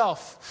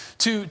myself,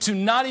 to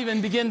not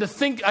even begin to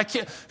think,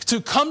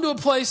 to come to a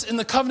place in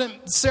the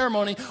covenant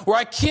ceremony where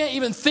I can't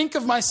even think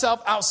of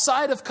myself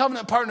outside of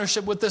covenant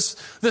partnership with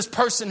this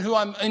person who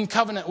I'm in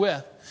covenant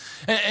with.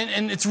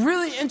 And it's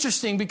really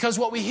interesting, because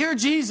what we hear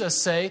Jesus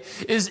say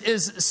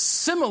is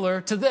similar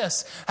to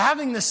this.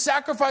 Having the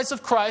sacrifice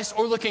of Christ,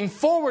 or looking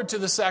forward to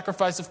the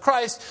sacrifice of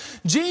Christ,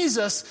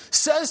 Jesus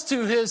says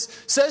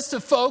to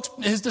folks,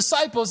 His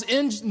disciples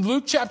in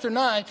Luke chapter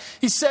 9,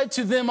 He said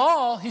to them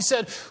all, He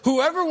said,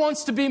 whoever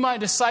wants to be my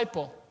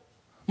disciple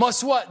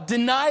must what?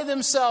 Deny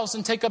themselves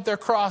and take up their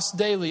cross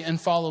daily and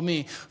follow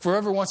me. For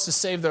whoever wants to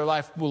save their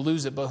life will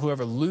lose it, but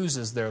whoever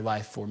loses their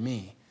life for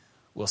me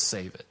will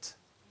save it.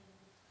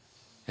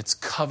 It's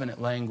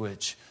covenant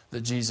language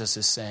that Jesus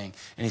is saying.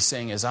 And he's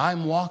saying, as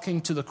I'm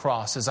walking to the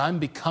cross, as I'm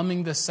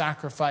becoming the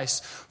sacrifice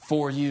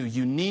for you,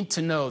 you need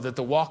to know that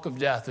the walk of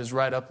death is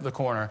right up the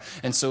corner.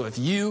 And so if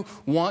you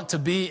want to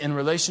be in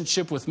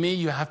relationship with me,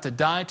 you have to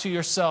die to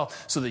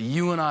yourself so that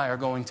you and I are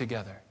going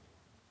together.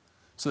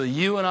 So that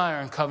you and I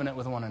are in covenant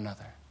with one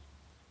another.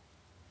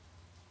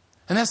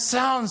 And that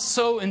sounds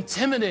so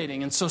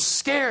intimidating and so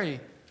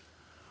scary.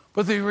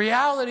 But the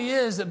reality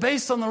is that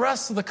based on the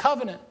rest of the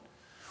covenant,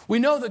 we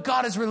know that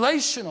God is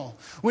relational.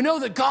 We know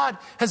that God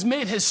has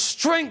made his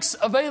strengths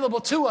available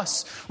to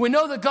us. We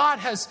know that God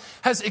has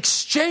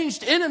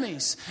exchanged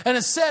enemies and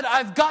has said,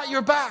 I've got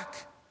your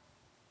back.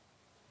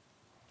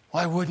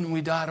 Why wouldn't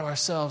we die to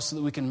ourselves so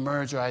that we can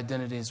merge our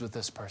identities with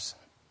this person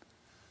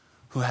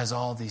who has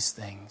all these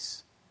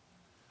things?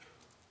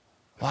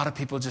 A lot of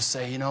people just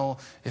say,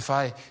 if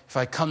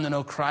I come to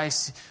know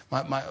Christ,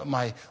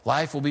 my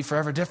life will be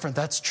forever different.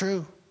 That's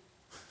true.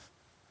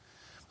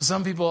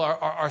 Some people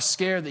are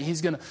scared that he's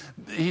going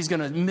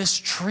to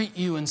mistreat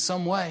you in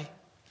some way.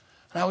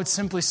 And I would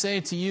simply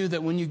say to you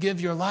that when you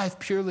give your life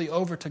purely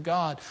over to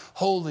God,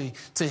 wholly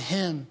to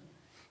him,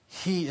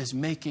 he is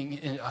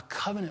making a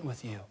covenant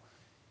with you.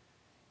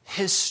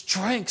 His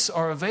strengths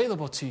are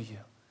available to you.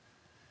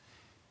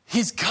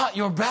 He's got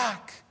your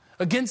back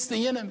against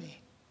the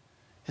enemy.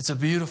 It's a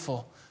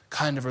beautiful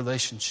kind of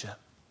relationship.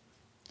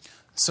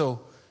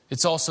 So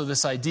it's also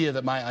this idea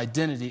that my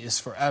identity is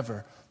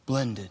forever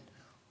blended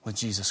with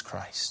Jesus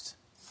Christ.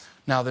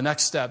 Now the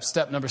next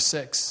step number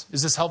 6.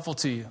 Is this helpful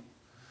to you?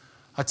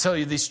 I tell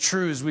you, these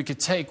truths, we could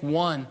take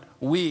 1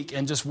 week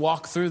and just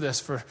walk through this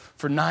for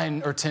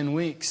 9 or 10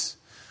 weeks.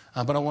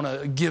 But I want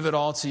to give it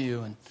all to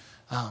you. And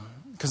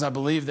because I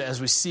believe that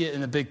as we see it in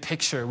the big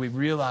picture, we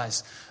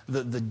realize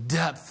the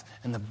depth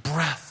and the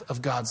breadth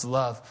of God's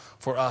love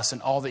for us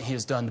and all that he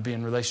has done to be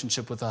in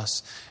relationship with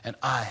us. And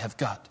I have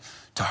got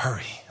to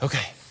hurry.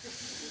 Okay.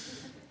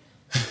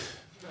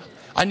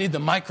 I need the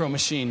Micro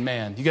Machine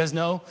man. You guys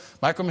know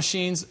Micro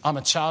Machines? I'm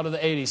a child of the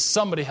 80s.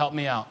 Somebody help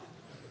me out.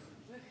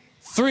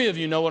 3 of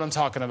you know what I'm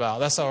talking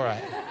about. That's all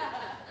right.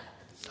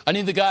 I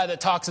need the guy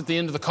that talks at the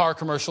end of the car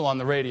commercial on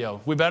the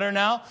radio. We better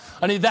now?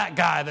 I need that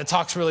guy that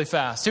talks really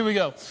fast. Here we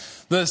go.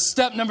 The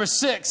step number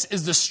 6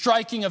 is the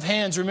striking of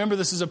hands. Remember,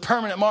 this is a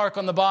permanent mark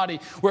on the body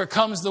where it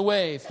comes the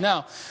wave.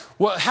 Now,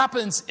 what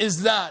happens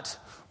is that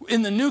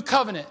in the new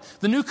covenant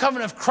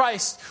of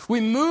Christ,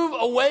 we move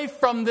away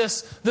from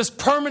this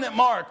permanent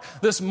mark,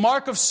 this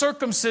mark of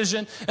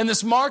circumcision and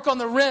this mark on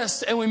the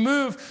wrist, and we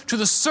move to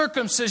the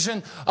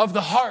circumcision of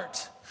the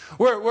heart.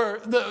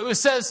 It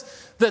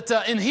says that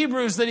in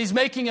Hebrews that he's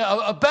making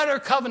a better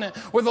covenant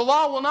where the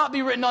law will not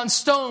be written on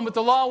stone, but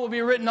the law will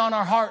be written on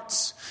our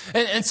hearts.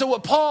 And so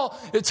what Paul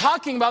is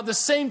talking about, the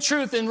same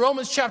truth in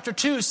Romans chapter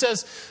 2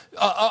 says,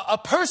 a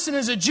person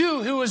is a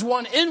Jew who is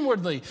one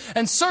inwardly,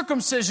 and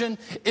circumcision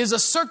is a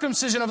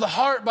circumcision of the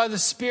heart by the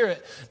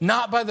Spirit,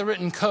 not by the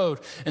written code.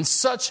 And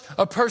such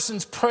a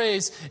person's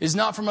praise is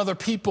not from other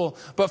people,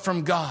 but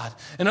from God.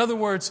 In other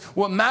words,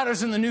 what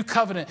matters in the new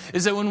covenant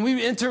is that when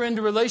we enter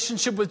into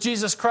relationship with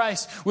Jesus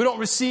Christ, we don't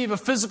receive a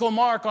physical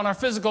mark on our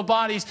physical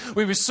bodies.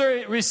 We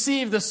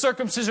receive the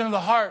circumcision of the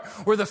heart,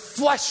 where the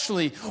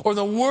fleshly or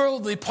the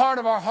worldly part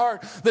of our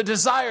heart that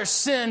desires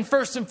sin,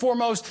 first and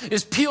foremost,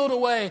 is peeled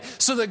away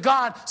so that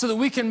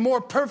we can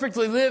more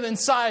perfectly live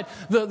inside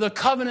the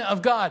covenant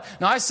of God.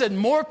 Now, I said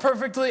more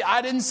perfectly.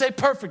 I didn't say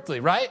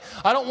perfectly, right?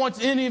 I don't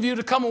want any of you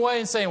to come away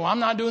and say, well, I'm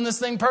not doing this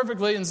thing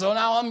perfectly, and so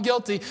now I'm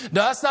guilty.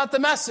 No, that's not the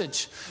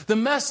message. The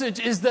message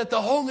is that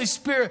the Holy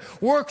Spirit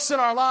works in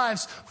our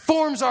lives,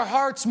 forms our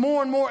hearts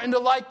more and more into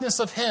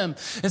likeness of him.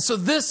 And so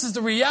this is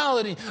the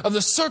reality of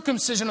the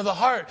circumcision of the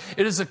heart.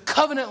 It is a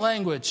covenant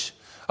language.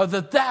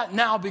 That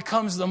now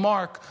becomes the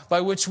mark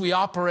by which we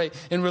operate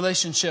in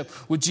relationship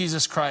with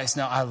Jesus Christ.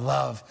 Now, I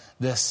love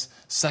this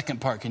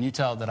second part. Can you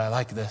tell that I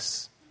like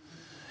this?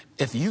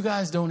 If you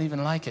guys don't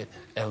even like it,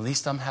 at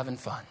least I'm having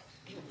fun.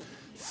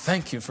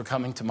 Thank you for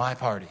coming to my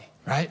party,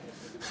 right?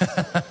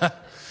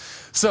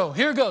 So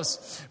here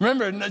goes.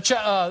 Remember,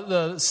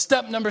 the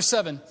step number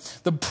 7,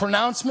 the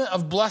pronouncement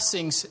of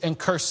blessings and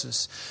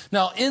curses.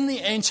 Now, in the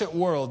ancient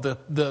world,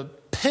 the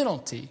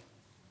penalty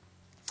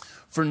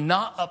for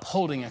not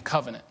upholding a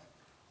covenant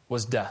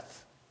was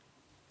death.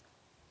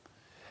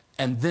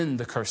 And then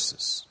the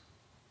curses.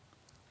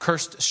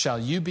 Cursed shall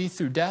you be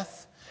through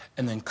death,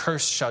 and then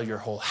cursed shall your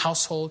whole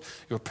household,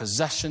 your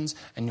possessions,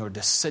 and your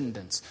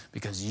descendants,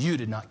 because you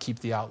did not keep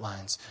the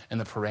outlines and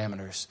the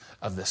parameters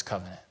of this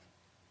covenant.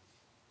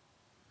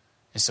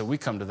 And so we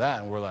come to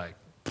that and we're like,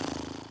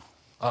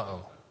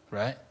 uh-oh,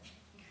 right?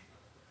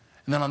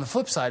 And then on the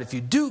flip side, if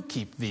you do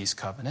keep these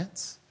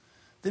covenants,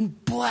 then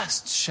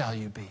blessed shall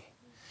you be.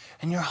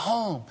 and your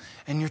home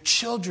and your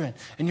children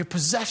and your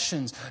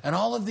possessions and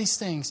all of these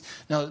things.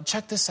 Now,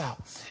 check this out.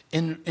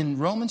 In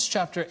Romans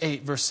chapter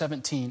 8, verse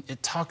 17,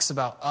 it talks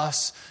about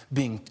us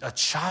being a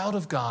child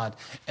of God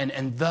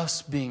and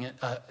thus being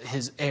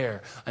his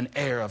heir, an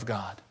heir of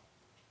God.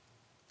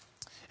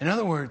 In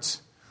other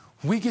words,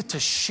 we get to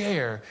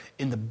share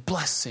in the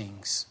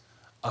blessings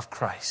of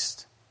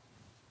Christ.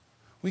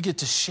 We get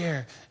to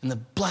share in the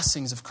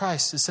blessings of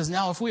Christ. It says,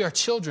 now if we are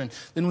children,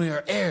 then we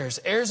are heirs,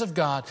 heirs of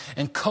God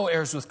and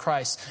co-heirs with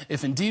Christ.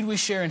 If indeed we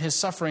share in his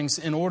sufferings,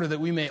 in order that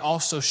we may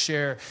also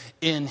share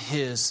in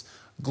his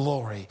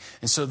glory.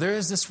 And so there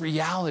is this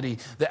reality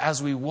that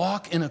as we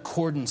walk in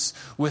accordance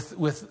with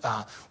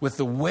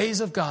the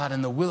ways of God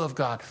and the will of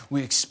God,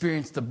 we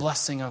experience the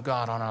blessing of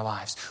God on our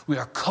lives. We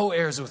are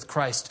co-heirs with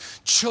Christ,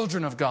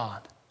 children of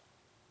God.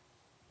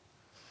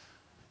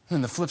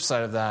 And the flip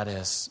side of that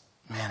is,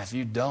 man, if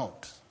you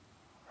don't,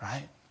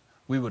 right,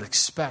 we would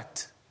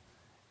expect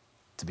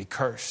to be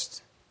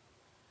cursed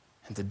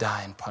and to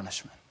die in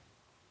punishment.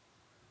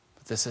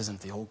 But this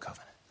isn't the old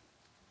covenant.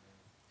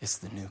 It's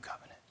the new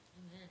covenant.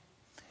 Amen.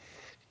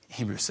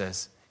 Hebrews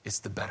says it's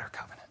the better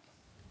covenant.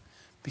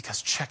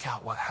 Because check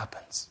out what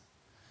happens.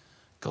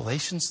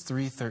 Galatians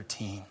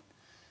 3:13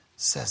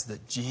 says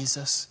that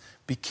Jesus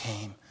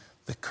became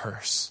the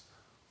curse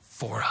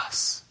for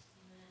us.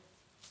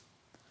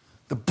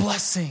 The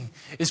blessing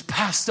is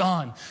passed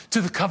on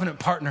to the covenant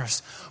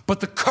partners,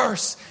 but the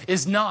curse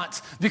is not,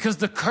 because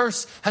the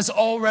curse has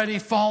already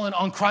fallen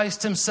on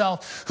Christ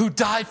himself, who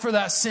died for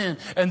that sin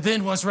and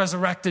then was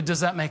resurrected.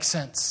 Does that make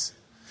sense?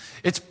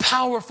 It's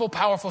powerful,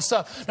 powerful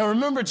stuff. Now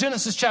remember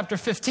Genesis chapter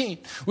 15.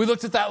 We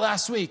looked at that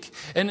last week.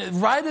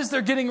 And right as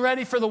they're getting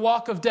ready for the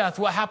walk of death,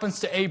 what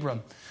happens to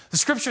Abram? The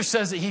scripture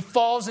says that he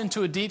falls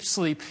into a deep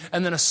sleep,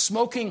 and then a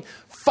smoking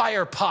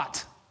fire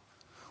pot,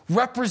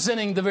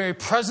 representing the very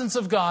presence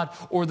of God,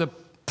 or the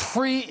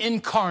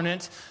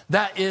pre-incarnate,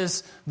 that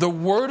is the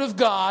Word of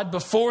God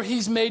before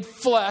he's made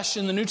flesh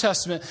in the New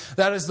Testament,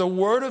 that is the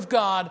Word of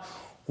God,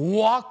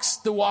 walks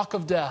the walk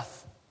of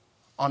death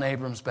on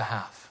Abram's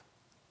behalf.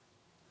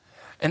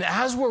 And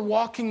as we're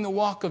walking the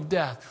walk of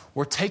death,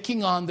 we're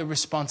taking on the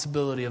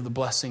responsibility of the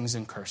blessings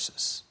and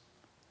curses.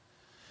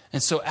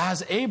 And so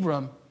as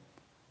Abram,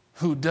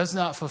 who does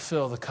not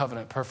fulfill the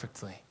covenant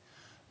perfectly,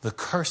 the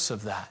curse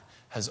of that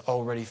has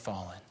already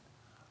fallen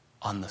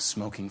on the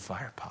smoking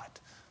fire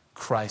pot,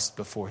 Christ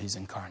before he's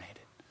incarnated.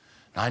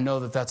 Now, I know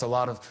that that's a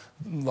lot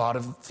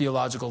of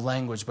theological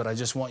language, but I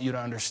just want you to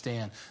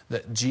understand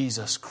that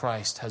Jesus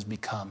Christ has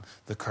become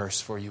the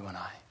curse for you and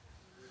I.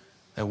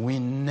 That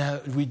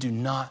we do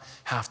not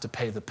have to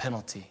pay the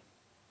penalty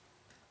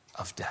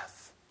of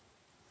death.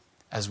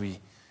 As we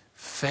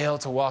fail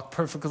to walk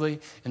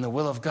perfectly in the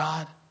will of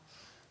God,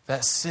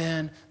 that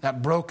sin,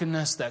 that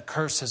brokenness, that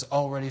curse has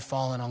already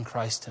fallen on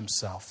Christ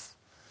himself.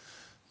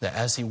 That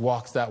as he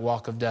walked that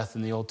walk of death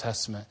in the Old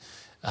Testament,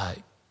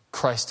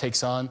 Christ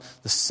takes on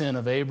the sin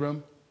of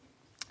Abram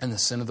and the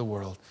sin of the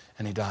world,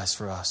 and he dies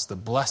for us. The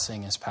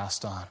blessing is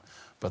passed on,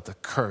 but the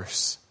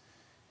curse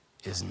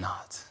is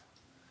not.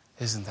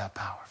 Isn't that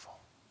powerful?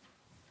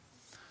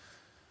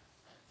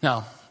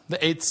 Now, the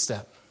 8th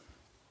step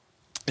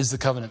is the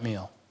covenant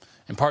meal.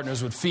 And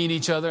partners would feed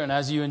each other, and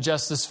as you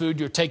ingest this food,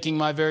 you're taking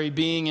my very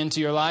being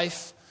into your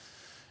life.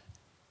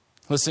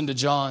 Listen to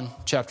John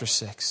chapter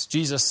 6.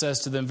 Jesus says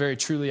to them, very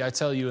truly I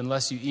tell you,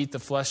 unless you eat the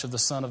flesh of the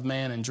Son of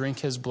Man and drink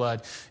his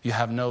blood, you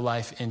have no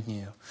life in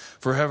you.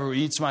 For whoever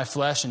eats my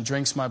flesh and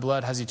drinks my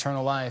blood has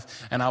eternal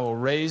life, and I will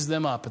raise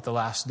them up at the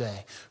last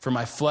day. For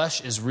my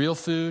flesh is real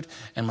food,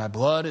 and my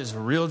blood is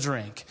real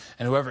drink.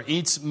 And whoever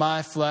eats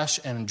my flesh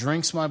and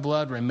drinks my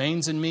blood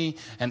remains in me,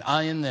 and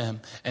I in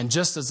them. And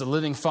just as the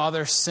living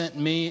Father sent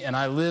me, and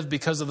I live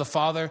because of the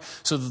Father,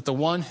 so that the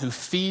one who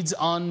feeds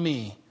on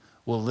me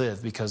will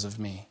live because of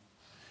me.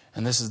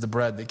 And this is the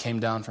bread that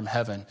came down from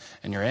heaven.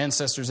 And your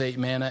ancestors ate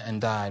manna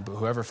and died. But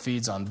whoever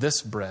feeds on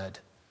this bread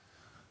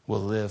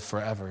will live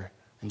forever.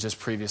 And just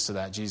previous to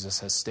that,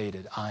 Jesus has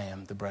stated, I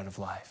am the bread of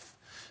life.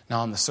 Now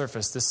on the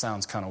surface, this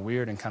sounds kind of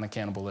weird and kind of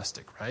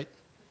cannibalistic, right?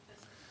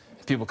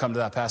 People come to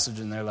that passage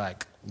and they're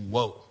like,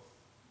 whoa.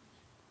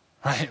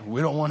 Right?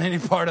 We don't want any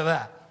part of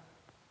that.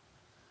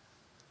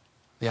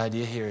 The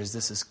idea here is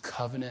this is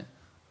covenant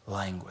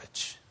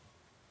language.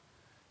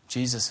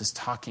 Jesus is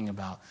talking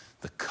about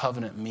the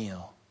covenant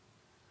meal.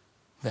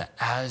 That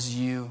as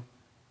you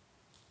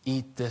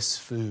eat this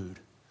food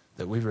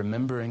that we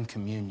remember in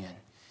communion,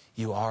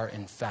 you are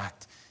in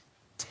fact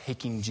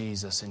taking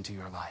Jesus into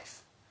your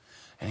life.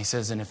 And he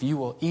says, and if you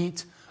will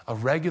eat a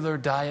regular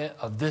diet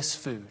of this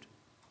food,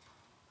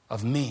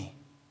 of me,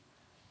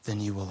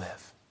 then you will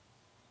live.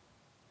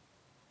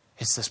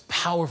 It's this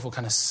powerful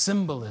kind of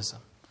symbolism.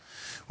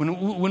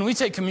 When we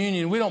take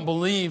communion, we don't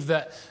believe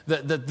that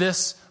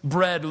this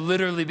bread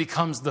literally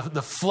becomes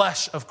the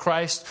flesh of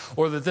Christ,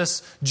 or that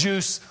this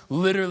juice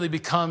literally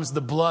becomes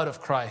the blood of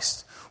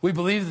Christ. We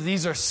believe that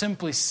these are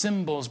simply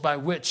symbols by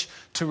which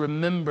to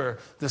remember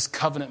this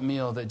covenant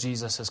meal that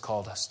Jesus has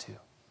called us to.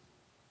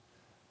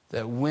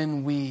 That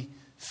when we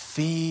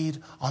feed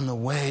on the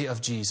way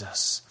of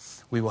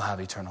Jesus, we will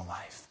have eternal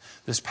life.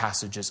 This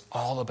passage is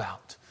all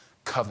about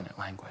covenant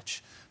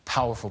language.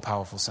 Powerful,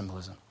 powerful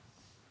symbolism.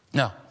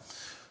 Now,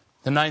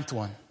 the ninth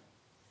one.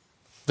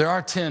 There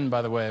are 10,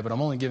 by the way, but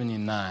I'm only giving you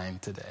 9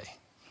 today.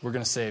 We're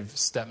going to save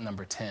step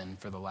number 10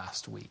 for the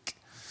last week.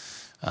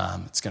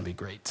 It's going to be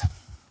great.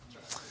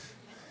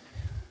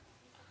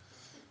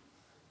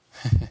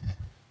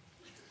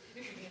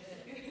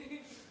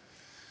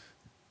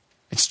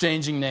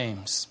 Exchanging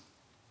names.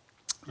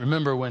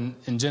 Remember when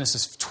in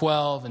Genesis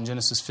 12 and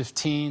Genesis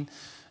 15,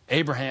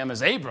 Abraham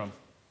is Abram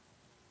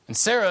and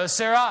Sarah is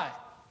Sarai.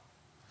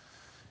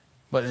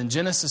 But in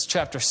Genesis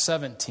chapter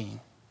 17,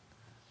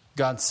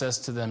 God says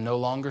to them, no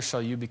longer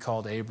shall you be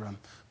called Abram,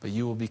 but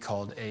you will be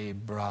called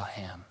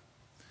Abraham.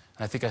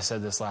 And I think I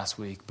said this last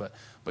week, but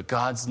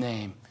God's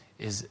name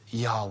is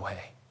Yahweh.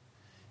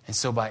 And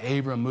so by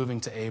Abram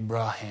moving to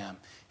Abraham,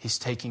 he's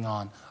taking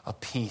on a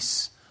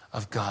piece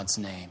of God's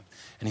name.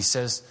 And he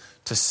says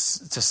to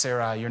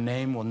Sarai, your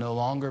name will no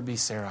longer be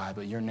Sarai,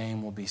 but your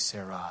name will be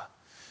Sarah,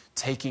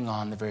 taking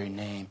on the very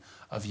name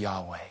of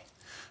Yahweh.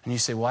 And you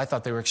say, well, I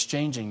thought they were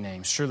exchanging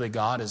names. Surely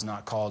God is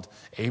not called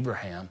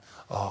Abraham.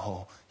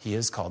 Oh, he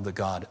is called the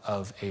God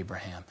of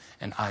Abraham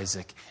and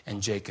Isaac and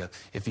Jacob.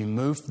 If you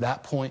move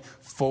that point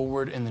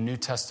forward in the New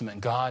Testament,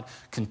 God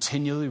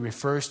continually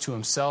refers to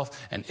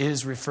himself and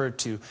is referred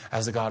to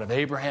as the God of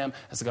Abraham,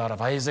 as the God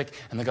of Isaac,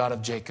 and the God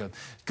of Jacob.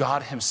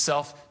 God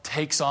himself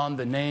takes on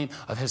the name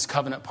of his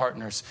covenant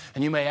partners.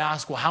 And you may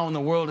ask, well, how in the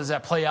world does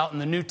that play out in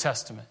the New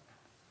Testament?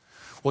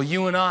 Well,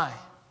 you and I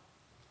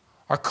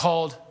are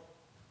called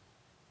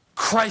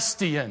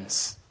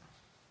Christians.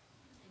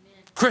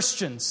 Amen.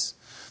 Christians.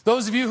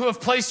 Those of you who have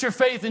placed your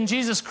faith in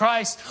Jesus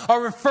Christ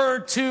are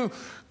referred to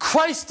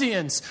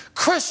Christians,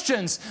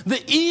 Christians. The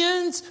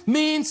Ians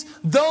means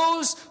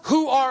those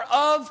who are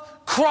of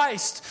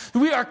Christ.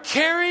 We are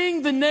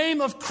carrying the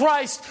name of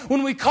Christ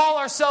when we call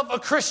ourselves a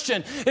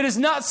Christian. It is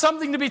not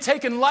something to be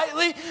taken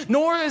lightly,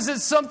 nor is it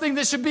something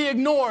that should be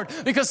ignored.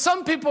 Because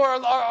some people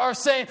are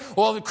saying,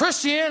 well, the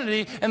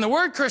Christianity and the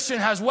word Christian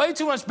has way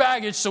too much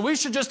baggage, so we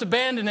should just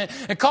abandon it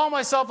and call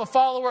myself a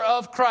follower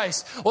of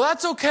Christ. Well,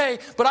 that's okay,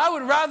 but I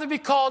would rather be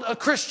called a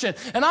Christian.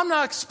 And I'm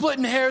not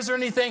splitting hairs or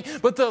anything,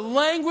 but the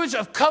language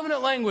of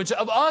covenant language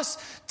of us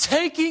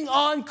taking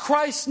on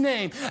Christ's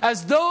name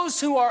as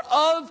those who are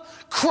of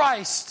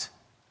Christ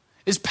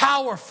is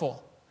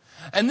powerful.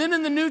 And then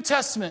in the New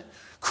Testament,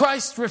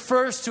 Christ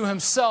refers to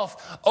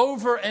himself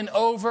over and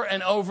over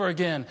and over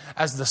again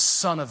as the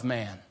Son of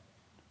Man.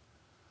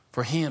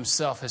 For he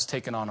himself has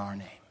taken on our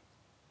name.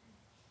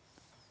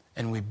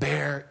 And we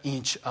bear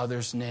each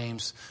other's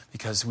names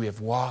because we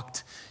have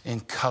walked in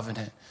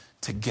covenant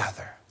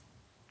together.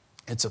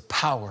 It's a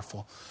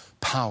powerful,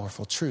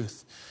 powerful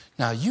truth.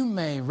 Now you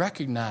may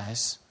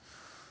recognize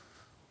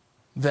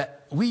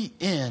that we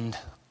end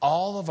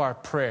all of our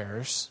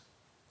prayers,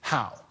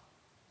 how?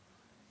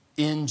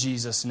 In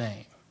Jesus'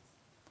 name.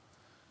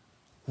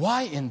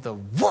 Why in the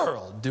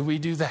world do we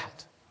do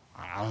that?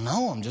 I don't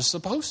know, I'm just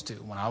supposed to.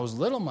 When I was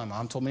little, my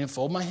mom told me to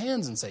fold my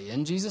hands and say,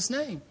 in Jesus'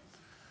 name.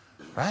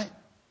 Right?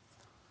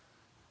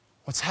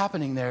 What's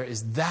happening there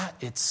is that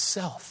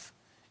itself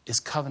is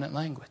covenant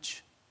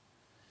language.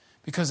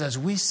 Because as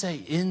we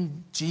say,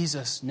 in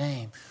Jesus'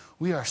 name,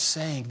 we are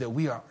saying that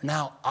we are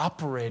now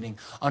operating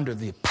under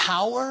the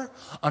power,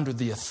 under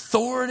the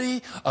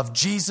authority of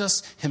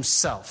Jesus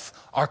himself,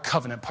 our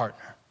covenant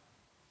partner.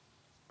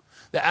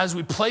 That as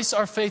we place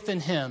our faith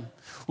in him,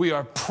 we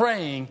are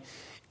praying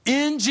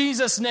in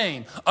Jesus'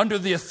 name, under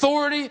the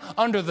authority,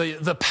 under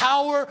the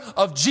power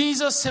of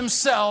Jesus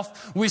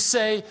himself, we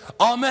say,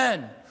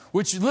 Amen,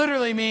 which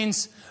literally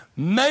means,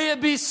 may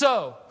it be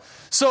so.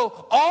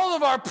 So all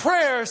of our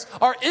prayers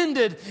are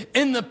ended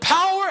in the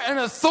power and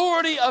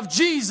authority of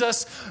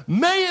Jesus.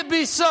 May it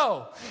be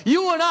so.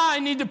 You and I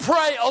need to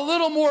pray a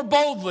little more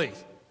boldly,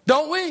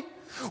 don't we?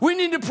 We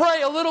need to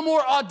pray a little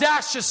more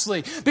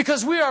audaciously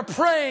because we are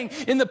praying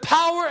in the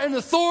power and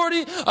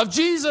authority of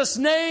Jesus'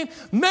 name.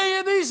 May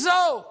it be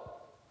so,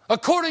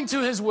 according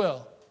to his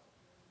will.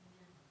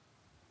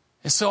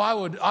 And so I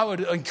would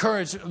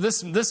encourage,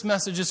 this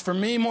message is for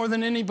me more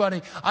than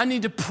anybody. I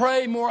need to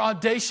pray more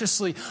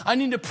audaciously. I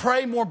need to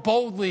pray more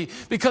boldly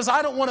because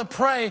I don't want to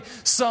pray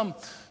some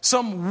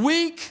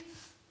weak,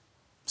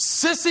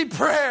 sissy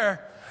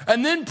prayer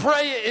and then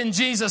pray it in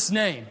Jesus'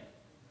 name.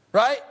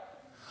 Right?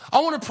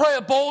 I want to pray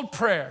a bold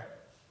prayer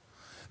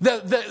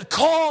that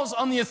calls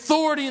on the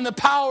authority and the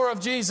power of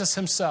Jesus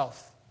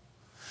himself.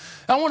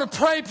 I want to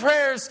pray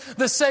prayers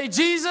that say,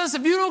 Jesus,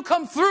 if you don't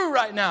come through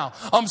right now,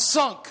 I'm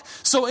sunk.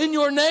 So in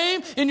your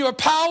name, in your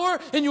power,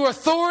 in your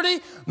authority,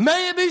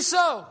 may it be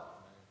so.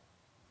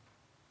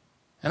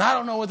 And I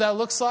don't know what that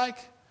looks like.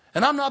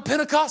 And I'm not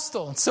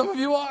Pentecostal. And some of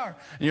you are.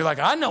 And you're like,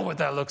 I know what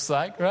that looks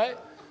like, right? Amen.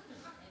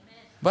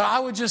 But I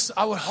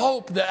would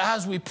hope that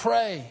as we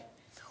pray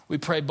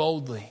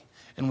boldly.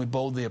 And we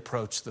boldly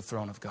approach the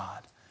throne of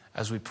God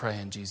as we pray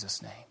in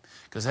Jesus' name.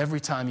 Because every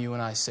time you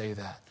and I say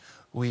that,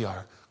 we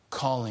are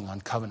calling on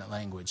covenant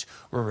language.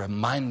 We're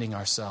reminding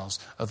ourselves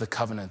of the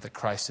covenant that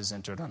Christ has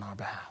entered on our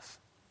behalf.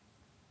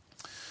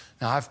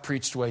 Now, I've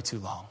preached way too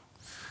long.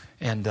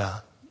 And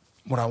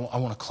what I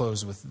want to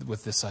close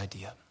with this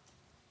idea.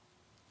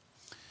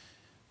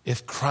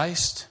 If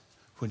Christ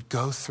would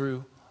go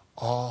through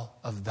all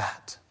of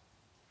that,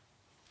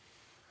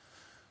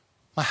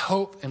 my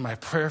hope and my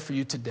prayer for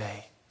you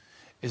today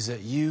is that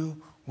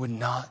you would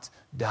not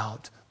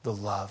doubt the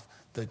love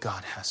that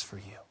God has for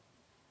you.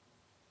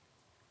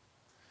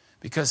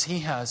 Because He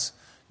has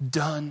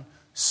done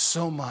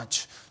so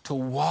much to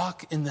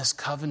walk in this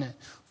covenant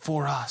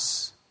for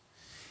us.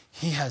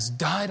 He has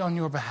died on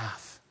your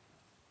behalf.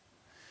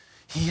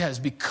 He has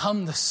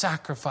become the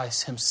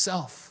sacrifice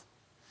Himself.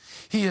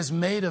 He has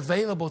made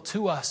available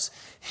to us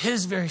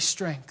His very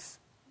strength.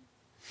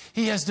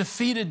 He has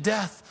defeated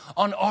death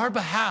on our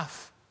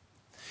behalf.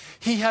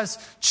 He has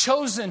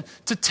chosen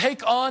to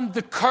take on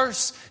the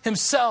curse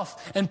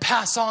Himself and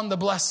pass on the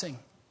blessing.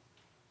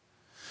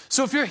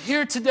 So if you're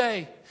here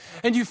today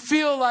and you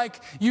feel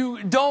like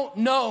you don't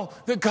know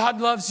that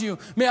God loves you,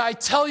 may I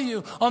tell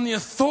you on the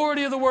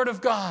authority of the Word of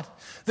God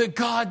that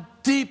God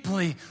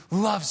deeply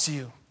loves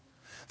you.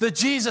 That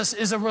Jesus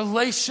is a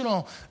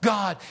relational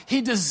God.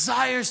 He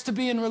desires to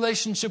be in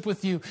relationship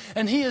with you.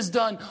 And He has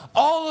done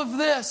all of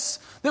this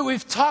that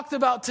we've talked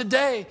about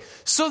today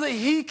so that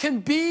He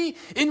can be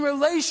in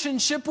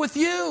relationship with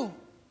you.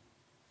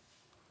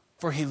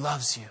 For He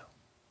loves you.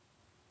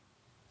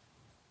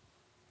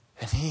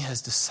 And He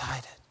has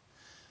decided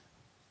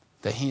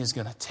that He is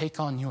going to take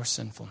on your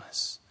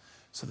sinfulness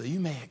so that you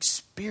may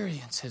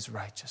experience His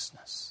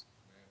righteousness.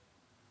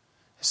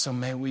 So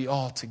may we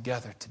all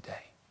together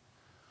today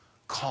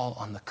call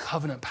on the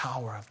covenant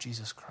power of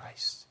Jesus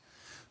Christ,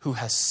 who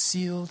has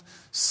sealed,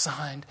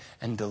 signed,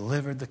 and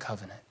delivered the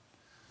covenant,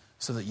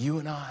 so that you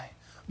and I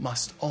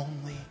must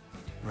only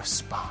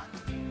respond.